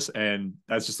business, and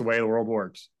that's just the way the world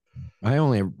works. I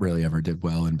only really ever did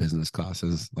well in business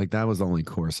classes. Like, that was the only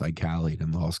course I tallied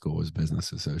in law school was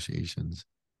business associations.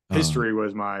 History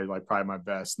was probably my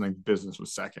best, and then business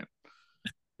was second.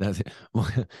 That's it.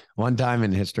 One time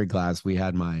in history class, we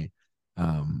had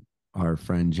our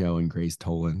friend Joe and Grace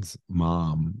Tolan's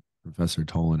mom, Professor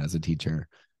Tolan, as a teacher.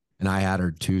 And I had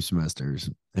her 2 semesters,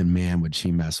 and man, would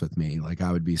she mess with me. Like,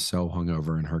 I would be so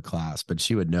hungover in her class, but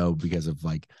she would know because of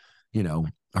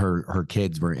her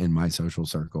kids were in my social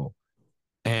circle,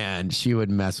 and she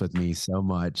would mess with me so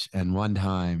much. And one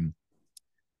time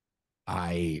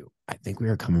I think we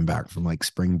were coming back from like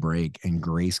spring break, and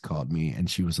Grace called me and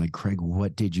she was like, Craig,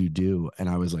 what did you do? And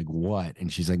I was like, what?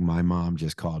 And she's like, my mom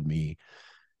just called me.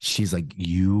 She's like,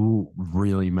 you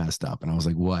really messed up. And I was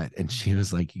like, what? And she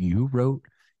was like, you wrote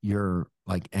your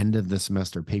like end of the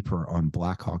semester paper on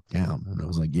Black Hawk Down. And I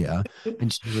was like, yeah.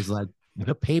 And she was like,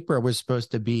 the paper was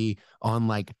supposed to be on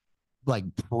like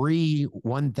pre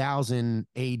 1000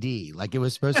 AD. Like, it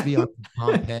was supposed to be on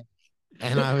Pompeii.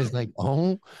 And I was like,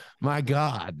 oh my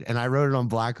God. And I wrote it on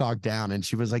Black Hawk Down. And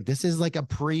she was like, this is like a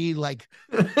pre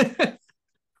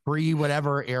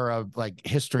whatever era, like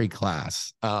history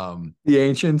class. The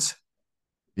ancients.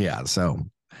 Yeah. So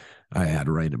I had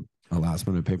to write a last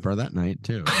minute paper that night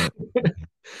too. But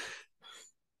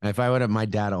if I would have, my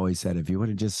dad always said, if you would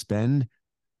have just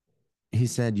he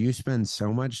said, you spend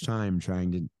so much time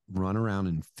trying to run around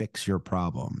and fix your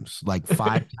problems, like 5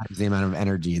 times the amount of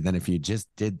energy than if you just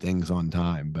did things on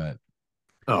time. But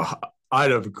I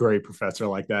had a great professor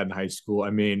like that in high school. I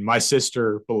mean, my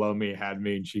sister below me had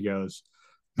me, and she goes,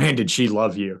 man, did she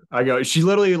love you? I go, she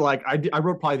literally, like, I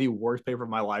wrote probably the worst paper of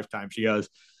my lifetime. She goes,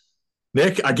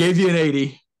 Nick, I gave you an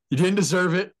 80. You didn't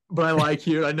deserve it, but I like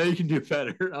you. I know you can do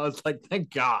better. I was like,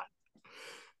 thank God.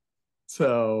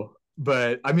 So,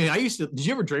 but I mean, did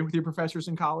you ever drink with your professors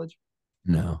in college?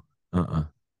 No.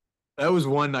 That was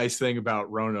one nice thing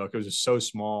about Roanoke. It was just so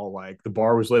small. Like, the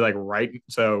bar was like right.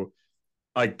 So,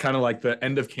 like, kind of like the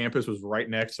end of campus was right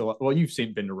next to, well, you've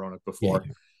been to Roanoke before.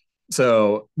 Yeah.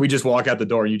 So we just walk out the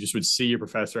door and you just would see your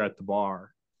professor at the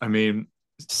bar. I mean,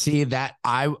 see that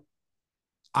I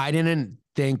didn't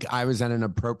think I was at an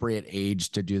appropriate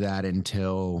age to do that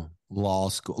until law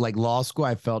school. Like, law school,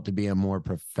 I felt to be a more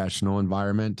professional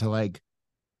environment to like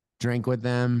drink with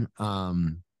them.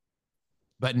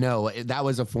 But no, that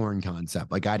was a foreign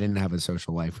concept. Like, I didn't have a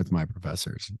social life with my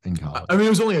professors in college. I mean, it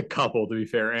was only a couple, to be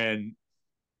fair. And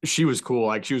she was cool.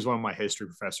 Like, she was one of my history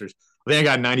professors. I think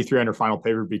I got 93 on her final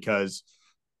paper because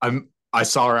I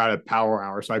saw her out at Power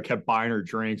Hour, so I kept buying her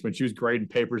drinks when she was grading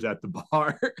papers at the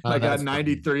bar. I got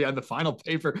 93 funny. On the final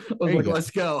paper. I was like,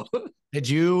 let's go. Did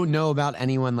you know about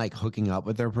anyone like hooking up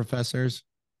with their professors?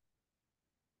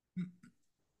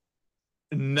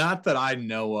 Not that I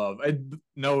know of.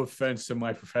 No offense to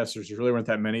my professors. There really weren't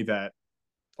that many that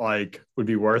like would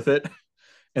be worth it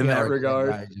in that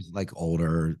regard. Just like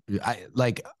older.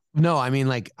 I mean,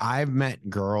 like, I've met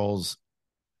girls,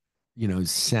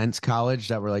 since college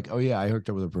that were like, oh yeah, I hooked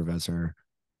up with a professor.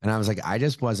 And I was like, I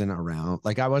just wasn't around.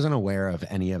 Like, I wasn't aware of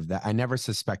any of that. I never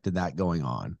suspected that going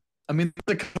on. I mean,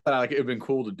 it's a like it would have been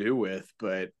cool to do with,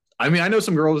 but I mean, I know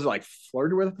some girls like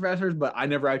flirted with professors, but I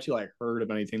never actually like heard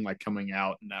of anything like coming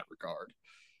out in that regard.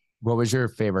 What was your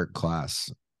favorite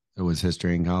class? It was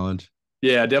history in college.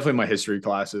 Yeah, definitely my history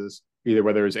classes, either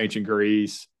whether it was ancient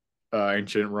Greece,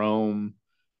 ancient Rome.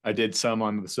 I did some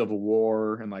on the Civil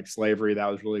War and like slavery.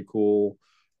 That was really cool.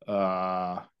 Did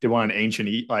one on ancient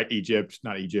like Egypt,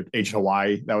 not Egypt, ancient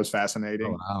Hawaii. That was Oh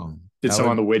fascinating. wow, Did that some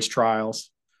would on the witch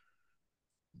trials.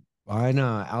 why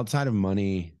not outside of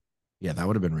money? Yeah, that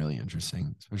would have been really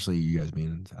interesting, especially you guys being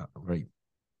in right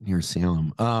near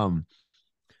Salem.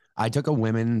 I took a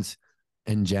women's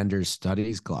and gender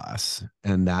studies class,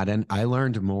 and I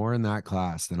learned more in that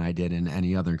class than I did in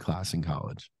any other class in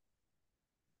college.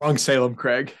 Wrong Salem,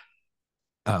 Craig.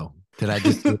 Oh, did I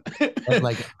just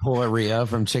like pull a Rhea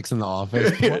from Chicks in the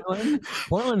Office?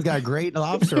 Portland's got great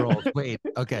lobster rolls. Wait,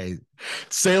 okay,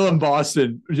 Salem,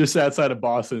 Boston, just outside of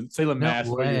Boston. Salem, no Mass.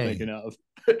 What you're way. thinking of?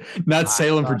 Not I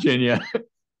Salem, thought Virginia.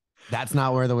 that's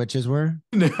not where the witches were.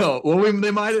 No. Well,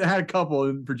 they might have had a couple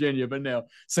in Virginia, but no.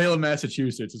 Salem,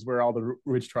 Massachusetts is where all the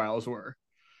witch trials were.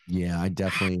 Yeah, I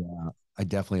definitely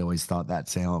always thought that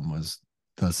Salem was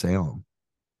the Salem.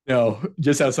 No,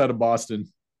 just outside of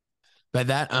Boston. But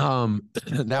that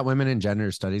that women and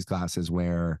gender studies class is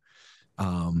where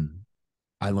um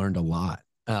I learned a lot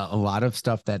of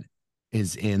stuff that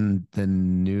is in the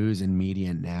news and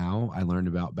media now. I learned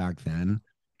about back then.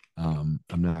 I'm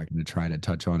not going to try to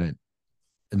touch on it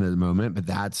in the moment, but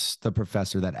that's the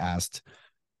professor that asked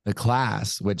the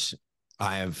class, which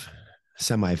I have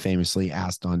semi-famously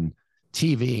asked on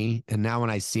TV, and now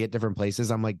when I see it different places,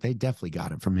 I'm like, they definitely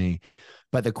got it from me.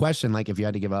 But the question, like, if you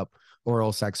had to give up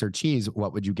oral sex or cheese,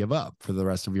 what would you give up for the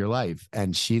rest of your life?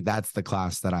 And that's the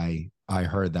class that I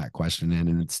heard that question in,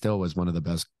 and it still was one of the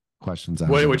best questions.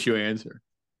 What would you answer?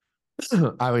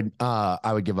 I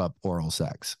would give up oral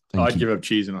sex. Oh, I'd give up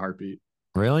cheese in a heartbeat.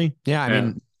 Really? Yeah, I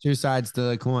mean, two sides to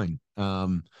the coin.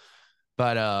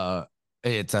 But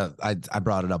I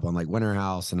brought it up on like Winter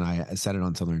House, and I said it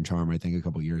on Southern Charm, I think a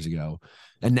couple years ago.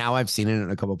 And now I've seen it in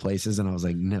a couple places, and I was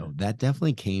like, no, that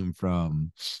definitely came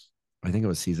from, I think it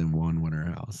was season 1 Winter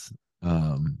House.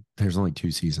 There's only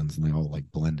 2 seasons and they all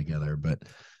like blend together. But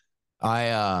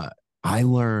I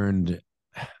learned,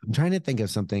 I'm trying to think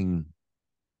of something.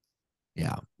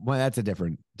 Yeah, well, that's a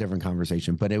different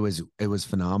conversation, but it was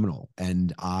phenomenal.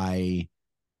 And I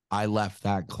left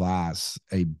that class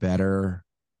a better,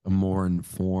 a more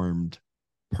informed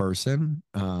person.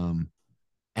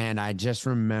 And I just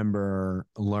remember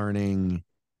learning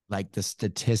like the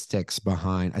statistics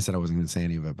behind, I said I wasn't going to say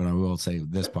any of it, but I will say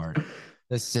this part.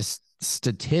 This just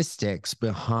statistics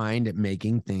behind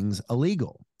making things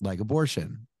illegal, like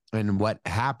abortion, and what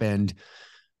happened,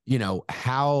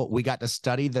 how we got to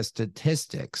study the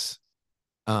statistics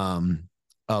of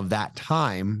that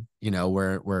time,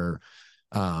 where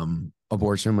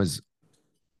abortion was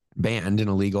banned and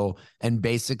illegal, and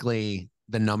basically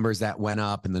the numbers that went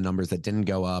up and the numbers that didn't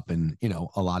go up, and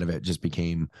a lot of it just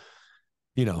became,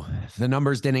 the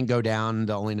numbers didn't go down.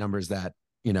 The only numbers that,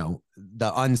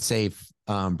 the unsafe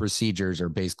procedures are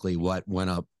basically what went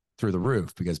up through the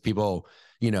roof, because people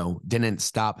didn't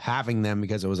stop having them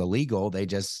because it was illegal. They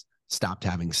just stopped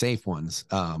having safe ones,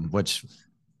 which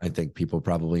I think people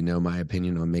probably know my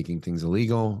opinion on making things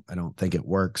illegal. I don't think it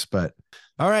works, but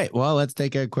all right. Well, let's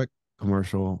take a quick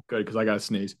commercial. Good, because I got to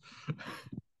sneeze.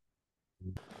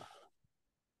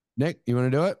 Nick, you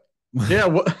want to do it? Yeah,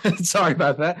 sorry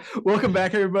about that. Welcome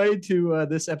back, everybody, to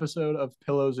this episode of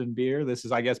Pillows and Beer. This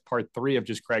is, I guess, part 3 of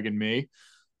just Craig and me.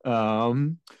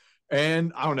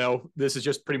 And I don't know, this is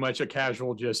just pretty much a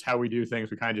casual, just how we do things.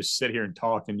 We kind of just sit here and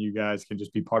talk, and you guys can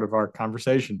just be part of our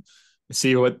conversation,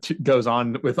 see what goes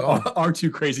on with our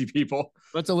 2 crazy people.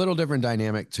 It's a little different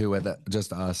dynamic too with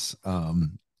just us.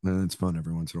 And it's fun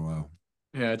every once in a while.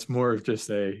 Yeah, it's more of just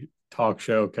a talk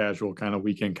show, casual kind of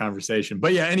weekend conversation.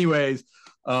 But yeah, anyways,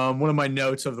 one of my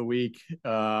notes of the week,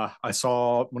 I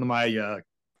saw one of my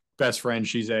best friends.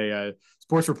 She's a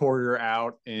sports reporter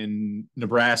out in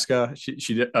Nebraska.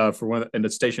 She did for one in the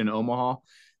station in Omaha,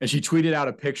 and she tweeted out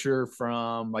a picture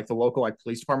from like the local like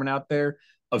police department out there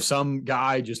of some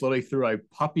guy just literally threw a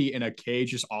puppy in a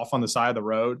cage just off on the side of the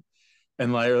road.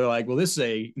 And like, they're like, well, this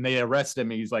is and they arrested him.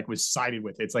 He's like, was cited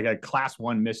with it. It's like a class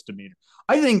 1 misdemeanor.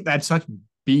 I think that's such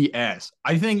BS.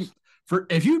 I think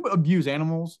if you abuse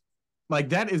animals, like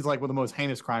that is like one of the most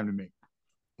heinous crime to me.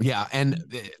 Yeah. And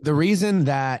the reason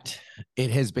that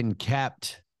it has been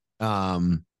kept,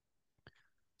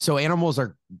 so animals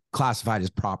are classified as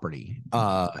property.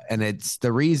 And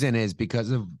the reason is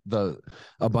because of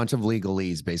a bunch of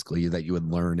legalese basically that you would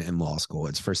learn in law school.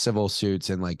 It's for civil suits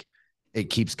and like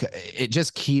it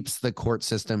just keeps the court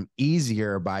system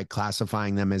easier by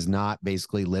classifying them as not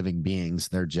basically living beings.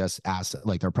 They're just asset,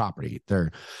 like their property,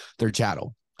 they're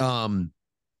chattel.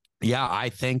 Yeah, I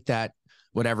think that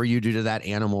whatever you do to that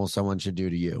animal, someone should do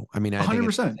to you. I mean, I think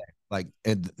 100%. like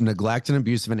neglect and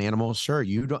abuse of an animal. Sure,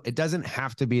 it doesn't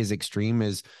have to be as extreme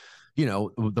as,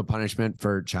 the punishment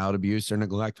for child abuse or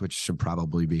neglect, which should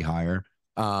probably be higher.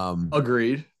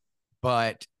 Agreed.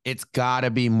 But it's got to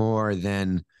be more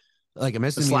than like a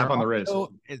misdemeanor. Slap on the wrist.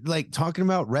 Like talking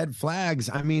about red flags.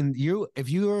 I mean, if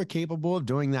you are capable of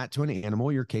doing that to an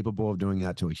animal, you're capable of doing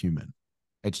that to a human.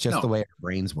 It's just the way our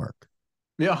brains work.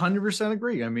 Yeah, 100%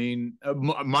 agree. I mean,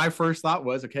 my first thought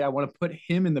was, okay, I want to put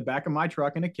him in the back of my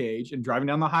truck in a cage and driving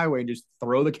down the highway and just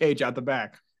throw the cage out the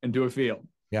back and do a field.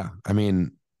 Yeah. I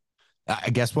mean, I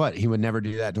guess what? He would never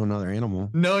do that to another animal.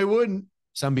 No, he wouldn't.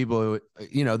 Some people,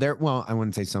 I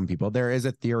wouldn't say some people. There is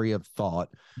a theory of thought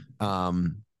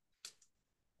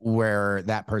where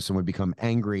that person would become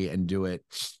angry and do it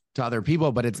to other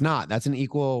people, but it's not. That's an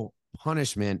equal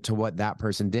punishment to what that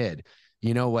person did.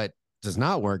 You know what does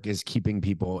not work is keeping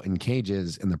people in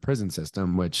cages in the prison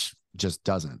system, which just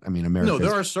doesn't. I mean, America. No,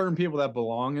 there are certain people that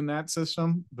belong in that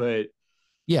system, but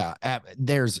yeah,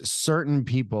 there's certain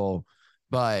people,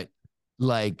 but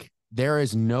like there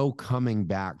is no coming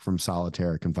back from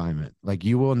solitary confinement. Like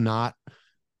you will not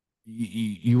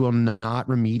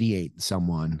remediate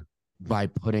someone by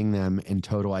putting them in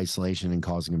total isolation and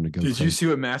causing them to go. Did you see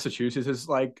what Massachusetts is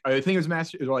like? I think it was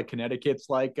Massachusetts, or like Connecticut's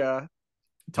like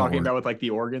talking about with like the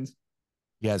organs.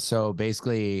 Yeah. So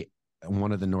basically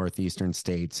one of the northeastern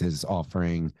states is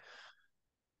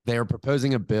they're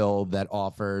proposing a bill that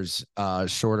offers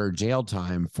shorter jail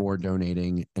time for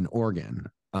donating an organ.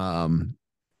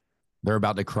 They're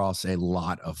about to cross a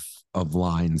lot of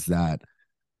lines that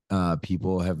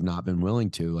people have not been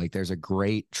willing to. Like there's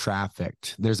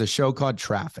a show called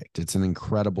Trafficked. It's an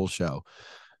incredible show.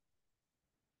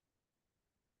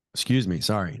 Excuse me.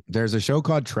 Sorry. There's a show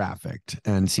called Trafficked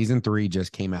and season 3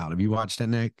 just came out. Have you watched it,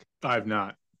 Nick? I've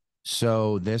not.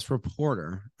 So this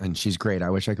reporter, and she's great.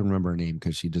 I wish I could remember her name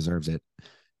because she deserves it.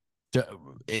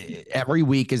 Every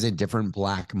week is a different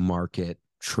black market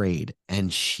trade.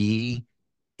 And she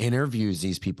interviews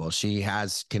these people. She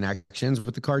has connections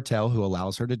with the cartel who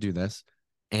allows her to do this.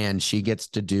 And she gets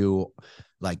to do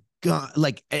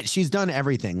she's done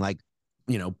everything like,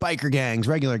 biker gangs,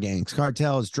 regular gangs,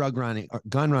 cartels,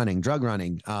 gun running,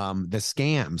 the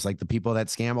scams, like the people that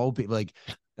scam old people.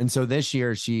 And so this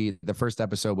year the first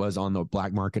episode was on the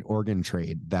black market organ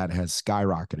trade that has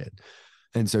skyrocketed.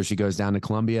 And so she goes down to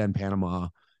Colombia and Panama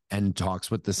and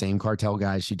talks with the same cartel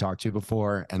guys she talked to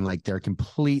before. And like, they're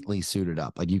completely suited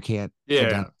up. Like you can't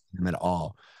identify them at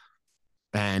all.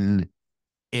 And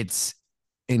it's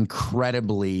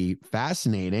incredibly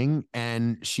fascinating.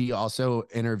 And she also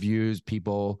interviews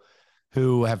people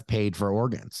who have paid for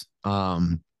organs.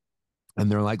 And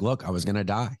they're like, look, I was going to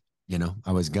die.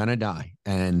 I was going to die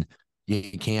and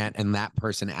you can't. And that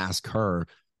person asked her,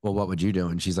 well, what would you do?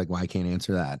 And she's like, well, I can't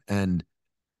answer that. And,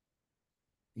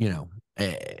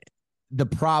 the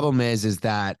problem is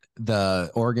that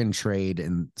the organ trade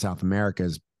in South America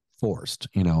is forced.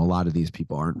 A lot of these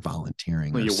people aren't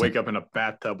volunteering. Well, you wake up in a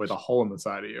bathtub with a hole in the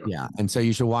side of you. Yeah. And so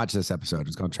you should watch this episode.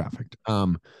 It's called Trafficked.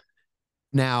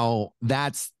 Now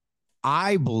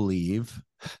I believe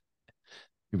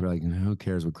people are like, who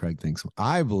cares what Craig thinks?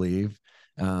 I believe,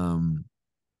 and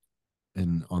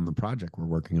on the project we're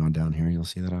working on down here, you'll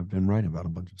see that I've been writing about a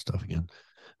bunch of stuff again.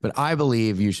 But I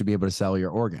believe you should be able to sell your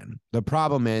organ. The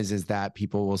problem is that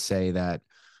people will say that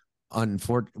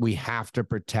we have to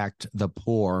protect the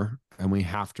poor and we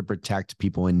have to protect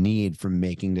people in need from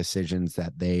making decisions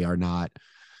that they are not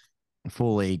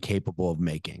fully capable of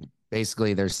making.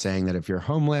 Basically, they're saying that if you're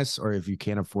homeless or if you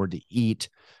can't afford to eat,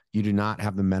 you do not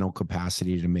have the mental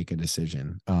capacity to make a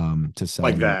decision to sell.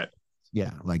 Like that.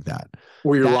 Yeah, like that.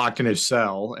 Or you're locked in a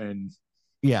cell and.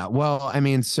 Yeah, well, I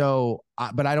mean,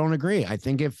 but I don't agree. I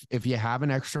think if you have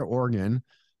an extra organ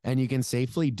and you can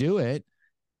safely do it,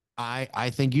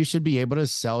 I think you should be able to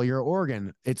sell your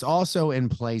organ. It's also in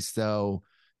place, though,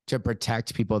 to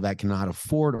protect people that cannot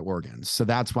afford organs. So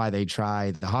that's why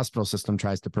the hospital system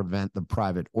tries to prevent the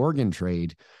private organ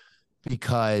trade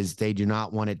because they do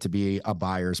not want it to be a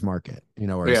buyer's market,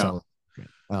 or a seller's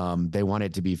market. They want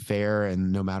it to be fair.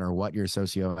 And no matter what your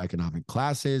socioeconomic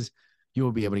class is, you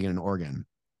will be able to get an organ.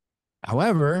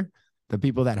 However, the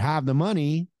people that have the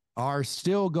money are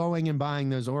still going and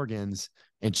buying those organs.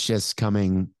 It's just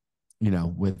coming,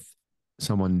 with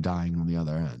someone dying on the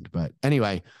other end. But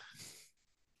anyway,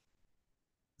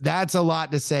 that's a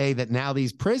lot to say that now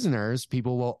these prisoners,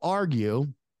 people will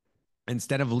argue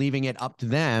instead of leaving it up to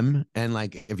them, and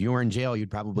like if you were in jail,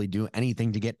 you'd probably do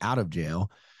anything to get out of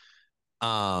jail.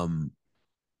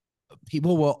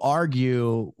 People will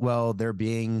argue, well, they're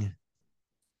doing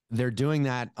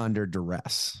that under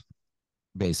duress,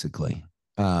 basically.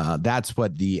 That's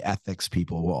what the ethics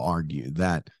people will argue,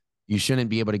 that you shouldn't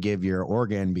be able to give your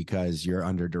organ because you're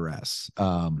under duress.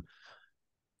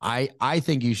 I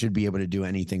think you should be able to do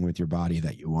anything with your body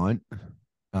that you want.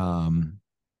 How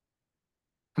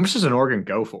much does an organ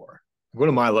go for? What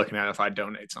am I looking at if I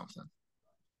donate something?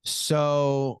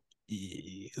 So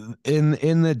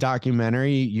in the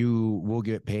documentary, you will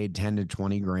get paid 10 to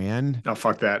 20 grand. No,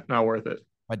 fuck that. Not worth it.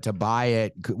 But to buy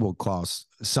it will cost.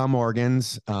 Some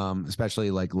organs,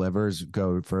 especially like livers,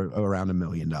 go for around $1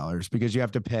 million because you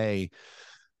have to pay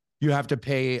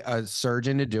a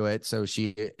surgeon to do it. So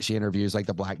she interviews like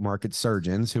the black market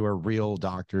surgeons who are real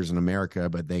doctors in America,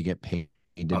 but they get paid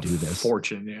to do this.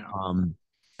 Fortune, yeah.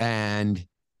 And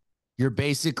you're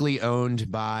basically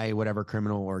owned by whatever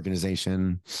criminal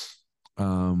organization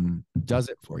does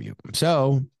it for you.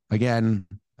 So again,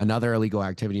 another illegal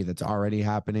activity that's already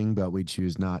happening, but we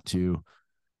choose not to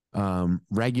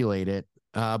regulate it.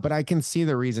 But I can see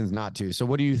the reasons not to. So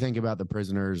what do you think about the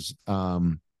prisoners?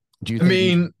 Do you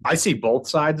think I see both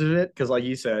sides of it because, like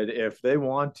you said, if they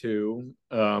want to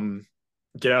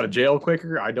get out of jail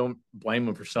quicker, I don't blame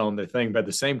them for selling their thing. But at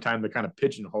the same time, they're kind of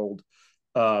pigeonholed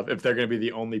if they're going to be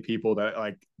the only people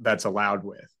that that's allowed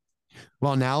with.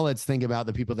 Well, now let's think about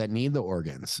the people that need the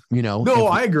organs. No,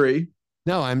 I agree.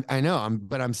 No, I know.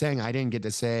 But I'm saying I didn't get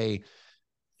to say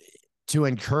to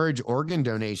encourage organ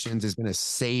donations is going to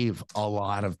save a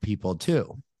lot of people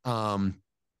too.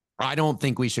 I don't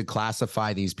think we should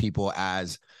classify these people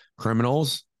as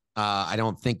criminals. I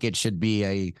don't think it should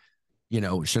be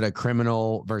should a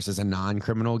criminal versus a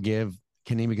non-criminal give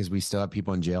kidney because we still have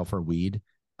people in jail for weed.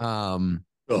 I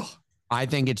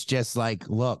think it's just like,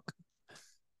 look,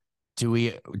 do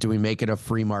we make it a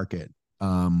free market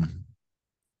for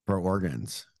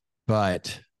organs?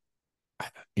 But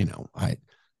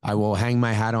I will hang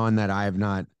my hat on that. I have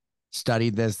not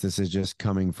studied this. This is just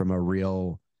coming from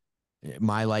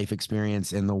my life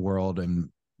experience in the world and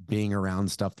being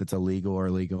around stuff that's illegal or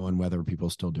legal and whether people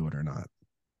still do it or not.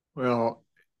 Well,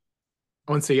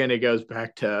 once again, it goes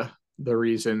back to the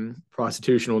reason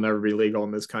prostitution will never be legal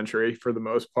in this country for the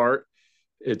most part.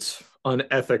 It's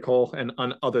unethical and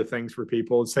other things for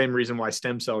people. The same reason why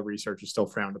stem cell research is still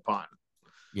frowned upon.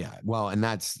 Yeah. Well, and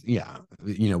that's,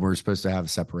 we're supposed to have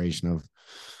separation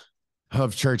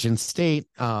of church and state.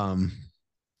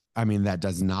 That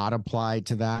does not apply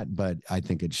to that, but I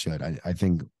think it should. I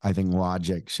think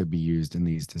logic should be used in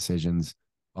these decisions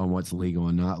on what's legal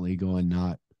and not legal and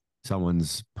not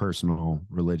someone's personal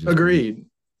religious Agreed.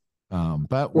 belief.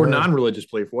 But or non-religious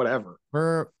belief, whatever.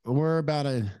 We're about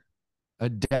a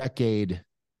decade,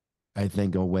 I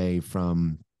think, away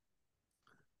from,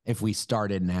 if we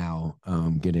started now,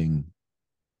 getting,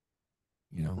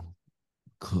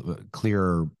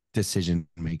 clearer decision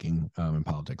making in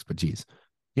politics. But geez,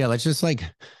 yeah, let's just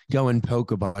go and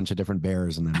poke a bunch of different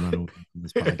bears and then run away from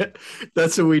this podcast.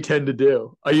 That's what we tend to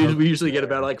do. We usually get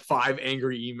about 5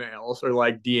 angry emails or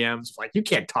DMs you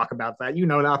can't talk about that. You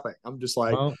know nothing. I'm just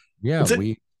like, well, yeah,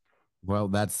 this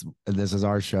is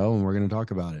our show and we're going to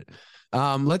talk about it.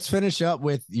 Let's finish up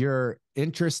with your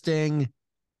interesting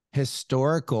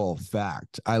historical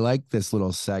fact. I like this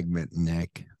little segment,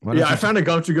 Nick. I found a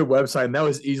Gumtree Good website, and that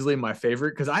was easily my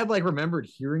favorite because I remembered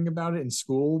hearing about it in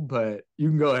school, but you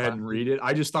can go ahead and read it.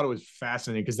 I just thought it was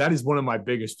fascinating because that is one of my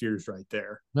biggest fears right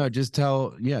there. No, just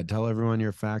tell everyone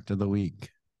your fact of the week.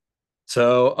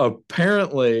 So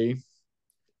apparently,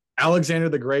 Alexander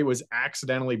the Great was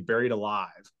accidentally buried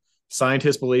alive.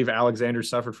 Scientists believe Alexander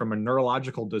suffered from a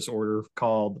neurological disorder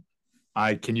called,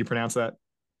 can you pronounce that?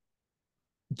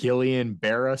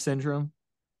 Guillain-Barré syndrome,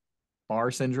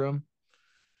 Barr syndrome.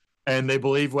 And they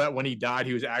believe when he died,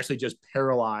 he was actually just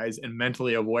paralyzed and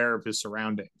mentally aware of his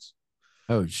surroundings.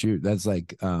 Oh, shoot. That's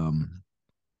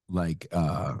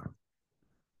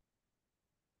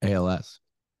ALS.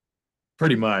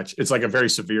 Pretty much. It's a very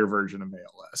severe version of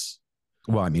ALS.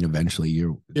 Well, eventually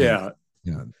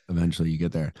eventually you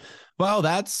get there. Well,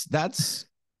 that's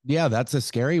a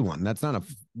scary one. That's not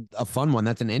a fun one.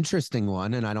 That's an interesting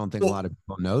one. And I don't think a lot of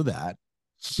people know that.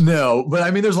 No,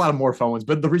 but there's a lot of more fun ones.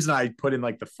 But the reason I put in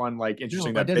the fun,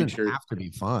 interesting, that doesn't have to be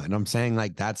fun. I'm saying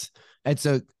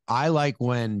I like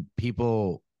when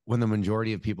the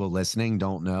majority of people listening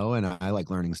don't know. And I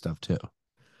like learning stuff too.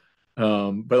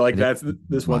 But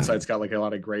this one site's got a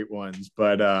lot of great ones.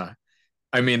 But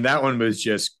that one was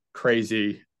just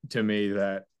crazy to me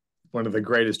that one of the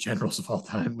greatest generals of all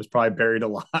time, was probably buried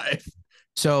alive.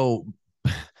 So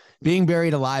being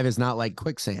buried alive is not like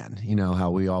quicksand. You know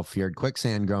how we all feared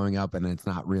quicksand growing up and it's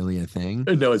not really a thing.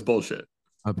 No, it's bullshit.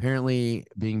 Apparently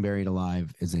being buried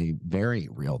alive is a very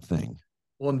real thing.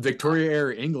 Well, in Victoria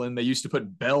era England, they used to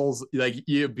put bells, like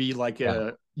you'd be like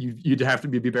you'd have to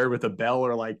be buried with a bell,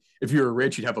 or like if you were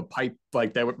rich, you'd have a pipe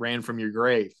like that ran from your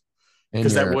grave,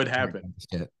 because that would happen.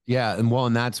 Yeah.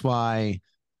 And that's why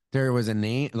there was a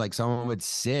name, like someone would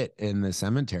sit in the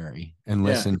cemetery and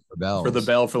listen for bells. For the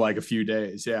bell for like a few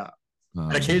days. Yeah.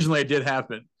 And occasionally it did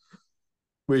happen,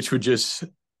 which would just,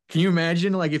 can you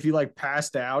imagine like if you like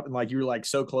passed out and like you were like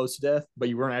so close to death, but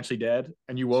you weren't actually dead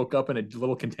and you woke up in a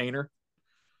little container?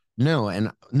 I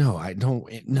don't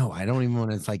even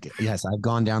want to. It's like, yes, I've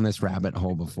gone down this rabbit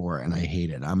hole before and I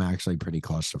hate it. I'm actually pretty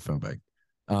claustrophobic.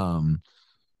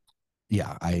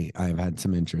 Yeah, I've had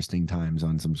some interesting times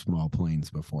on some small planes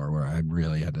before where I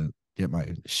really had to get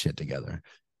my shit together.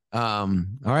 All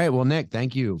right. Well, Nick,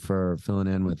 thank you for filling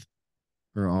in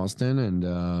for Austen.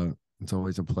 And it's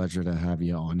always a pleasure to have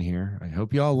you on here. I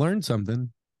hope you all learned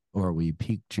something, or we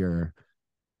piqued your,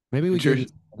 maybe we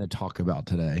could talk about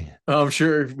today. I'm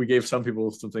sure we gave some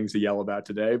people some things to yell about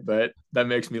today, but that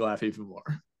makes me laugh even more.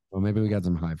 Well, maybe we got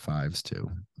some high fives too.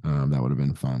 That would have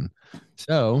been fun.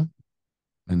 So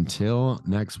until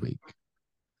next week,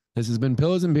 this has been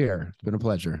Pillows and Beer. It's been a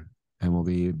pleasure. And we'll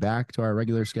be back to our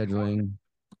regular scheduling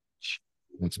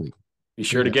next week. Be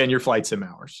sure to get in your flight sim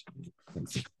hours.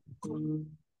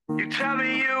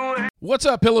 What's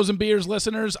up, Pillows and Beers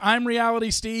listeners? I'm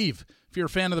Reality Steve. If you're a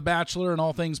fan of The Bachelor and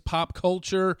all things pop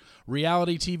culture,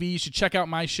 reality TV, you should check out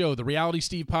my show, The Reality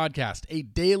Steve Podcast, a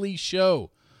daily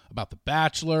show about The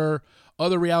Bachelor,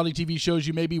 other reality TV shows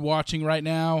you may be watching right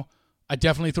now. I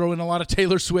definitely throw in a lot of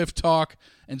Taylor Swift talk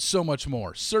and so much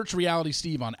more. Search Reality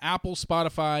Steve on Apple,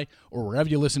 Spotify, or wherever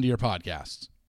you listen to your podcasts.